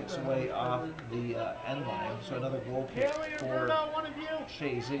will work its way off the end line. So another goal kick for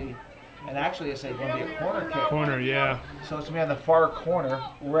Chazy. And actually it's going to be a corner kick. Corner, yeah. So it's going to be on the far corner.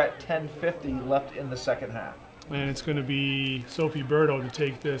 We're at 10:50 left in the second half. And it's going to be Sophie Berto to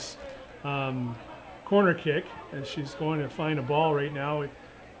take this corner kick, and she's going to find a ball right now.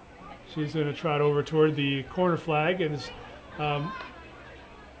 She's going to trot over toward the corner flag, and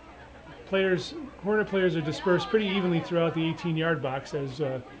Hornet players are dispersed pretty evenly throughout the 18-yard box as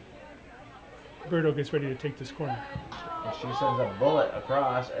Berto gets ready to take this corner. And she sends a bullet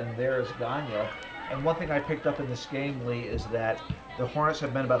across, and there's Gagno. And one thing I picked up in this game, Lee, is that the Hornets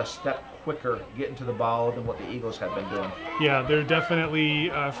have been about a step quicker getting to the ball than what the Eagles have been doing. Yeah, they're definitely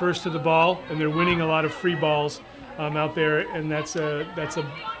first to the ball, and they're winning a lot of free balls out there, and that's a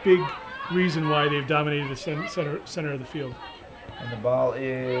big reason why they've dominated the center of the field. And the ball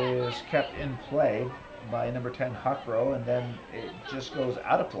is kept in play by number 10 Huckrow, and then it just goes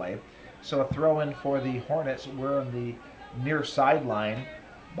out of play. So a throw in for the Hornets. We're on the near sideline.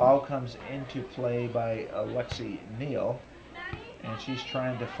 Ball comes into play by Lexi Neal, and she's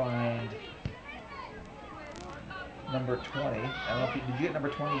trying to find number 20. I don't know if did you get number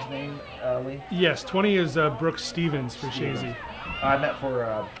 20's name, Lee? Yes, 20 is Brooke Stevens for Chazy. I meant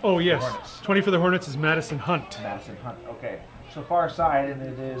for oh yes, Hornets. 20 for the Hornets is Madison Hunt. Madison Hunt, okay. So far side, and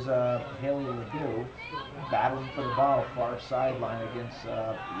it is Haley Ledoux battling for the ball far sideline against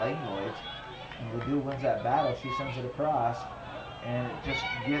Langlois. And Ledoux wins that battle. She sends it across, and it just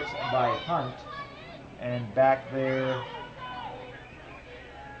gets by Hunt. And back there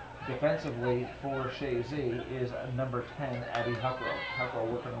defensively for Chazy is number 10, Abby Huckrow. Huckrow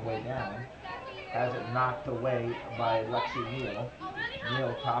working her way down. Has it knocked away by Lexi Neal.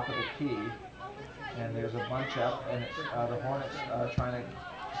 Neal top of the key. And there's a bunch up, and it's the Hornets trying to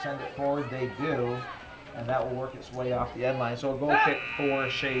send it forward. They do, and that will work its way off the end line. So a goal kick for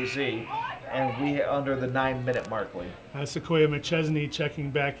Chazy, and we under the 9-minute mark, Lee. Sequoia McChesney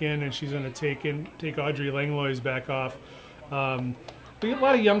checking back in, and she's going to take Audrey Langlois back off. We get a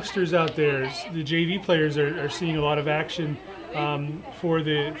lot of youngsters out there. The JV players are seeing a lot of action for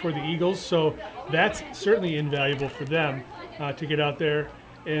the Eagles, so that's certainly invaluable for them to get out there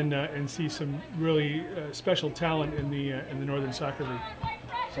and see some really special talent in the Northern Soccer League.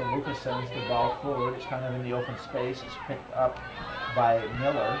 So Lucas sends the ball forward. It's kind of in the open space. It's picked up by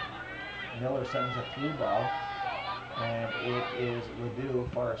Miller. Miller sends a through ball, and it is Ledoux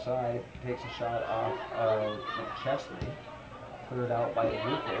far side. Takes a shot off of Chesney. Cleared out by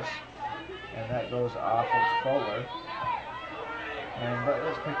Lucas, and that goes off of Fuller. But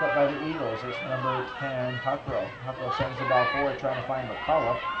it's picked up by the Eagles. It's number 10, Huckrow. Huckrow sends the ball forward, trying to find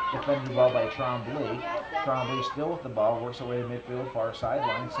McCullough. Defended the ball by Trombley. Trombley still with the ball, works away to midfield, far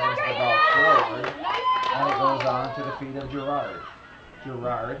sideline, sends the ball forward, and it goes on to the feet of Gerard.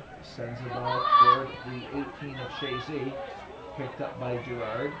 Gerard sends the ball toward the 18 of Chazy, picked up by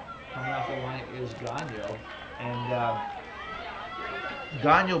Gerard. Coming off the line is Gagnon, and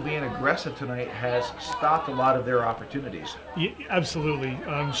Gagnon being aggressive tonight has stopped a lot of their opportunities. Yeah, absolutely.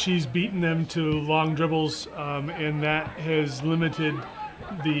 She's beaten them to long dribbles, and that has limited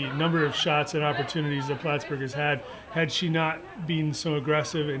the number of shots and opportunities that Plattsburgh has had. Had she not been so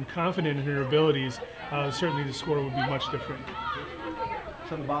aggressive and confident in her abilities, certainly the score would be much different.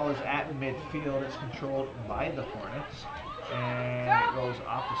 So the ball is at midfield. It's controlled by the Hornets, and it goes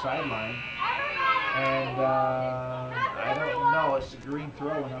off the sideline. And I don't know. It's a green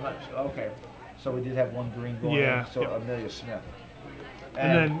throw, and I'm not sure. Okay, so we did have one green going. Yeah. So Amelia Smith.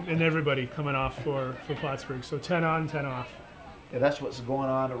 And everybody coming off for Plattsburgh. So 10 on, 10 off. Yeah, that's what's going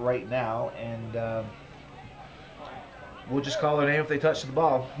on right now, and we'll just call their name if they touch the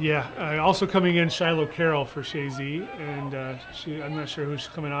ball. Yeah, also coming in Shiloh Carroll for Chazy, and I'm not sure who's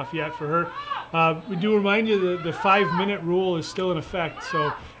coming off yet for her. We do remind you that the 5-minute rule is still in effect,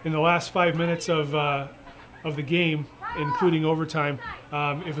 so in the last 5 minutes of the game, including overtime,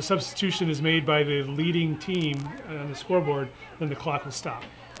 if a substitution is made by the leading team on the scoreboard, then the clock will stop.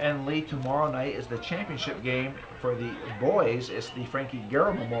 And Lee, tomorrow night is the championship game for the boys. It's the Frankie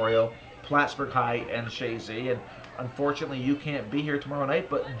Garrow Memorial, Plattsburgh High and Chazy. And unfortunately, you can't be here tomorrow night,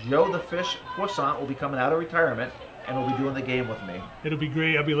 but Joe the Fish Poisson will be coming out of retirement and will be doing the game with me. It'll be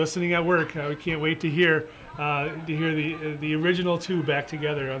great. I'll be listening at work. We can't wait to hear the original two back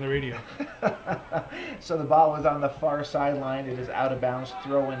together on the radio. So the ball is on the far sideline. It is out of bounds.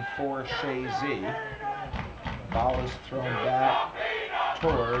 Throw in for Chazy. Ball is thrown back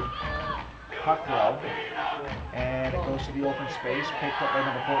toward Huckrow, and it goes to the open space, picked up by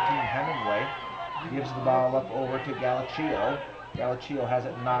number 14, Hemingway. Gives the ball up over to Galaccio. Galaccio has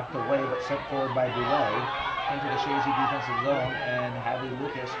it knocked away, but sent forward by Boulet into the Chazy defensive zone, and Hadley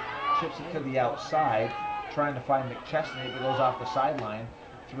Lucas chips it to the outside, trying to find McChesney, but goes off the sideline.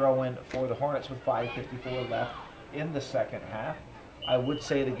 Throw in for the Hornets with 5:54 left in the second half. I would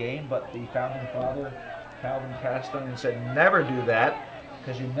say the game, but the founding father, Calvin Castagne, said never do that,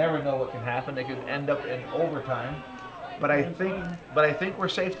 because you never know what can happen. It could end up in overtime. But I think we're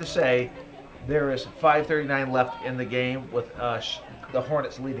safe to say there is 5:39 left in the game with the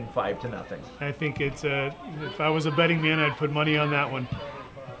Hornets leading 5-0. I think it's if I was a betting man, I'd put money on that one.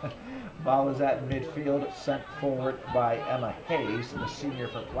 Ball is at midfield, sent forward by Emma Hayes, the senior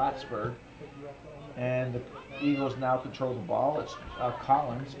for Plattsburgh. And the Eagles now control the ball. It's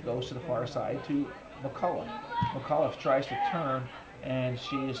Collins goes to the far side to McCullough. McCullough tries to turn, and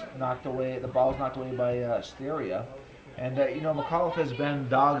she's knocked away. The ball is knocked away by Steria. And, McCullough has been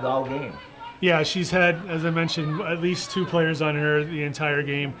dogged all game. Yeah, she's had, as I mentioned, at least 2 players on her the entire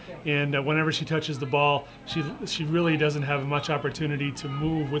game, and whenever she touches the ball, she really doesn't have much opportunity to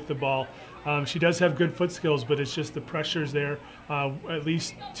move with the ball. She does have good foot skills, but it's just the pressure's there. At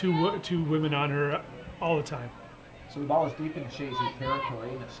least two women on her all the time. So the ball is deep in Chazy territory,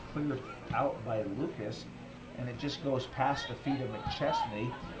 and it's cleared out by Lucas, and it just goes past the feet of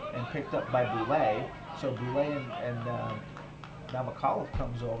McChesney and picked up by Boulet. So Boulet and now McAuliffe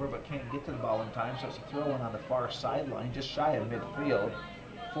comes over, but can't get to the ball in time, so it's a throw-in on the far sideline, just shy of midfield.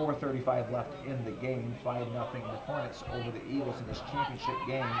 4:35 left in the game, 5-0 the Hornets over the Eagles in this championship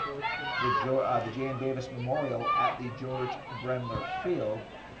game. The Jan Davis Memorial at the George Bremler Field,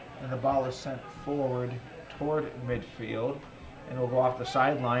 and the ball is sent forward toward midfield, and will go off the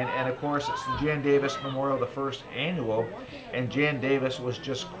sideline. And of course, it's the Jan Davis Memorial, the first annual, and Jan Davis was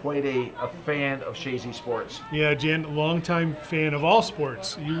just quite a fan of Chazy sports. Yeah, Jan, longtime fan of all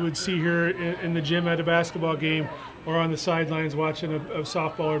sports. You would see her in the gym at a basketball game or on the sidelines watching a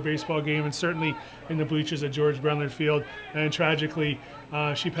softball or baseball game, and certainly in the bleachers at George Bremler Field. And tragically,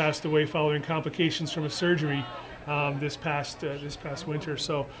 she passed away following complications from a surgery this past winter.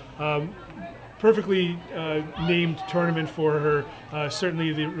 So. Perfectly named tournament for her,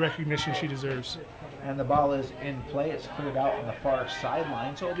 certainly the recognition she deserves. And the ball is in play. It's cleared out on the far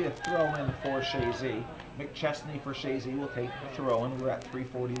sideline, so it'll be a throw-in for Chazy. McChesney for Chazy will take the throw-in. We're at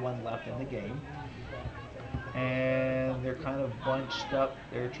 3:41 left in the game. And they're kind of bunched up.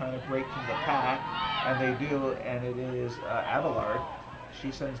 They're trying to break from the pack, and they do, and it is Abelard.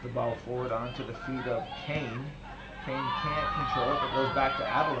 She sends the ball forward onto the feet of Kane. Kane can't control it, but goes back to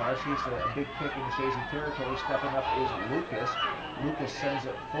Abelard. She's a big kick in the Chazy territory. Stepping up is Lucas. Lucas sends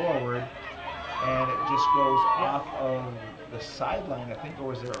it forward, and it just goes off of the sideline, I think, or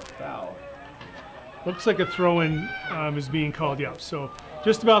was there a foul? Looks like a throw-in is being called, yeah. So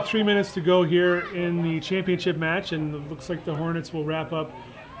just about 3 minutes to go here in the championship match, and it looks like the Hornets will wrap up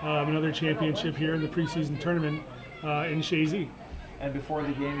another championship here in the preseason tournament in Chazy. And before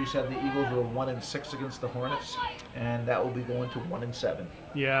the game, you said the Eagles were 1-6 against the Hornets, and that will be going to 1-7.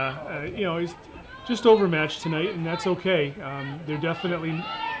 Yeah, you know, he's just overmatched tonight, and that's okay. They're definitely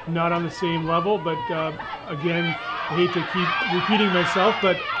not on the same level, but again, I hate to keep repeating myself,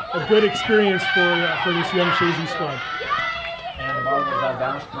 but a good experience for this young Chazy squad. And the ball goes out of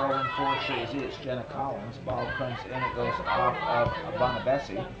bounds, throwing for Chazy. It's Jenna Collins. Ball comes in, it goes off of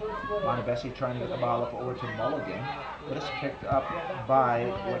Bonabessi. Bonabessi trying to get the ball up over to Mulligan, but it's picked up by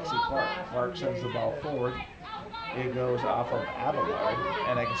Lexi Clark. Clark sends the ball forward. It goes off of Abelard,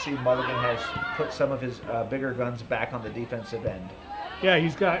 and I can see Mulligan has put some of his bigger guns back on the defensive end. Yeah,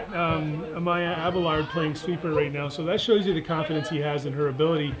 he's got Amaya Abelard playing sweeper right now, so that shows you the confidence he has in her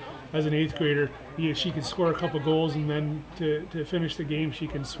ability as an 8th grader. She can score a couple goals, and then to finish the game, she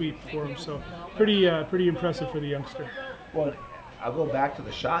can sweep for him. So pretty impressive for the youngster. Well, I'll go back to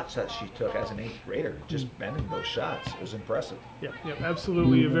the shots that she took as an 8th grader. Just bending those shots. It was impressive. Yeah,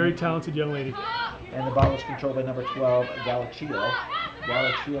 absolutely. A very talented young lady. And the ball is controlled by number 12, Galaccio.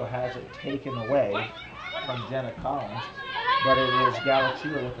 Galaccio has it taken away from Jenna Collins, but it is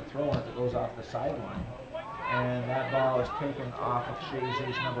Galaccio with the throw on it that goes off the sideline. And that ball is taken off of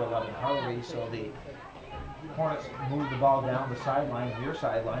Chazy's number 11, Harvey. So the Hornets move the ball down the sideline, near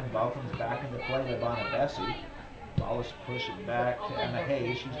sideline. The ball comes back into play by Bonabessi. Ball is pushed back to Emma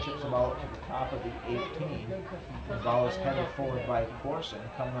Hayes. She chips the ball up to the top of the 18. The ball is headed forward by Corson.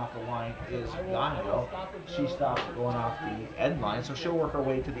 Coming off the line is Gonyo. She stops going off the end line, so she'll work her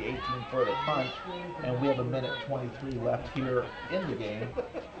way to the 18 for the punt. And we have a minute 23 left here in the game.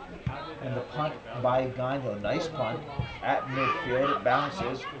 And the punt by Gonyo. Nice punt at midfield. It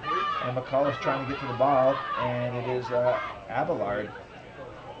bounces. And McCullough's trying to get to the ball, and it is Abelard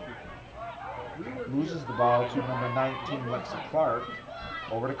loses the ball to number 19, Lexi Clark,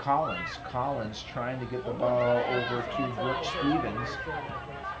 over to Collins. Collins trying to get the ball over to Brooke Stevens.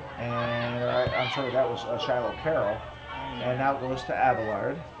 And I'm sorry, that was Shiloh Carroll. And now it goes to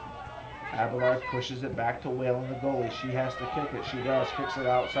Abelard. Abelard pushes it back to Whalen, the goalie. She has to kick it. She does. Kicks it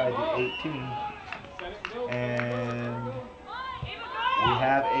outside the 18. And we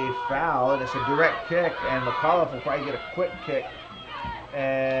have a foul, and it's a direct kick, and McAuliffe will probably get a quick kick.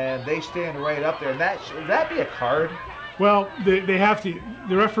 And they stand right up there. And would that be a card? Well, they have to.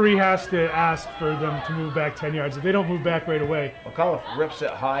 The referee has to ask for them to move back 10 yards. If they don't move back right away, McAuliffe rips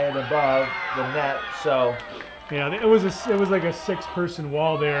it high and above the net. So yeah, it was like a 6-person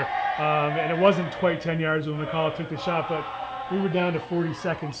wall there, and it wasn't quite 10 yards when McAuliffe took the shot, but we were down to 40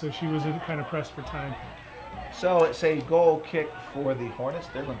 seconds, so she was kind of pressed for time. So it's a goal kick for the Hornets.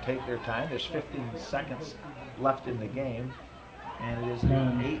 They're going to take their time. There's 15 seconds left in the game. And it is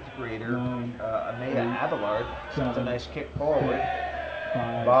an 8th grader, Amaya Abelard, sends a nice kick forward.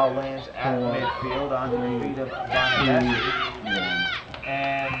 Ball lands at midfield onto the feet of Bonabessi.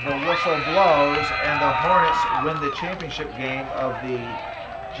 And the whistle blows, and the Hornets win the championship game of the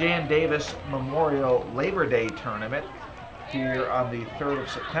Jan Davis Memorial Labor Day Tournament here on the 3rd of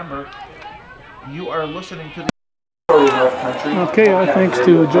September. You are listening to the Okay, thanks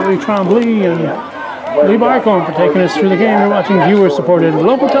to Joey Trombley and Lee Barcombe for taking us through the game. You're watching viewer-supported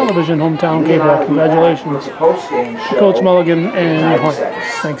local television, hometown cable. Congratulations, Coach Mulligan and the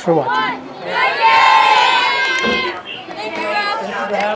Hornets. Thanks for watching.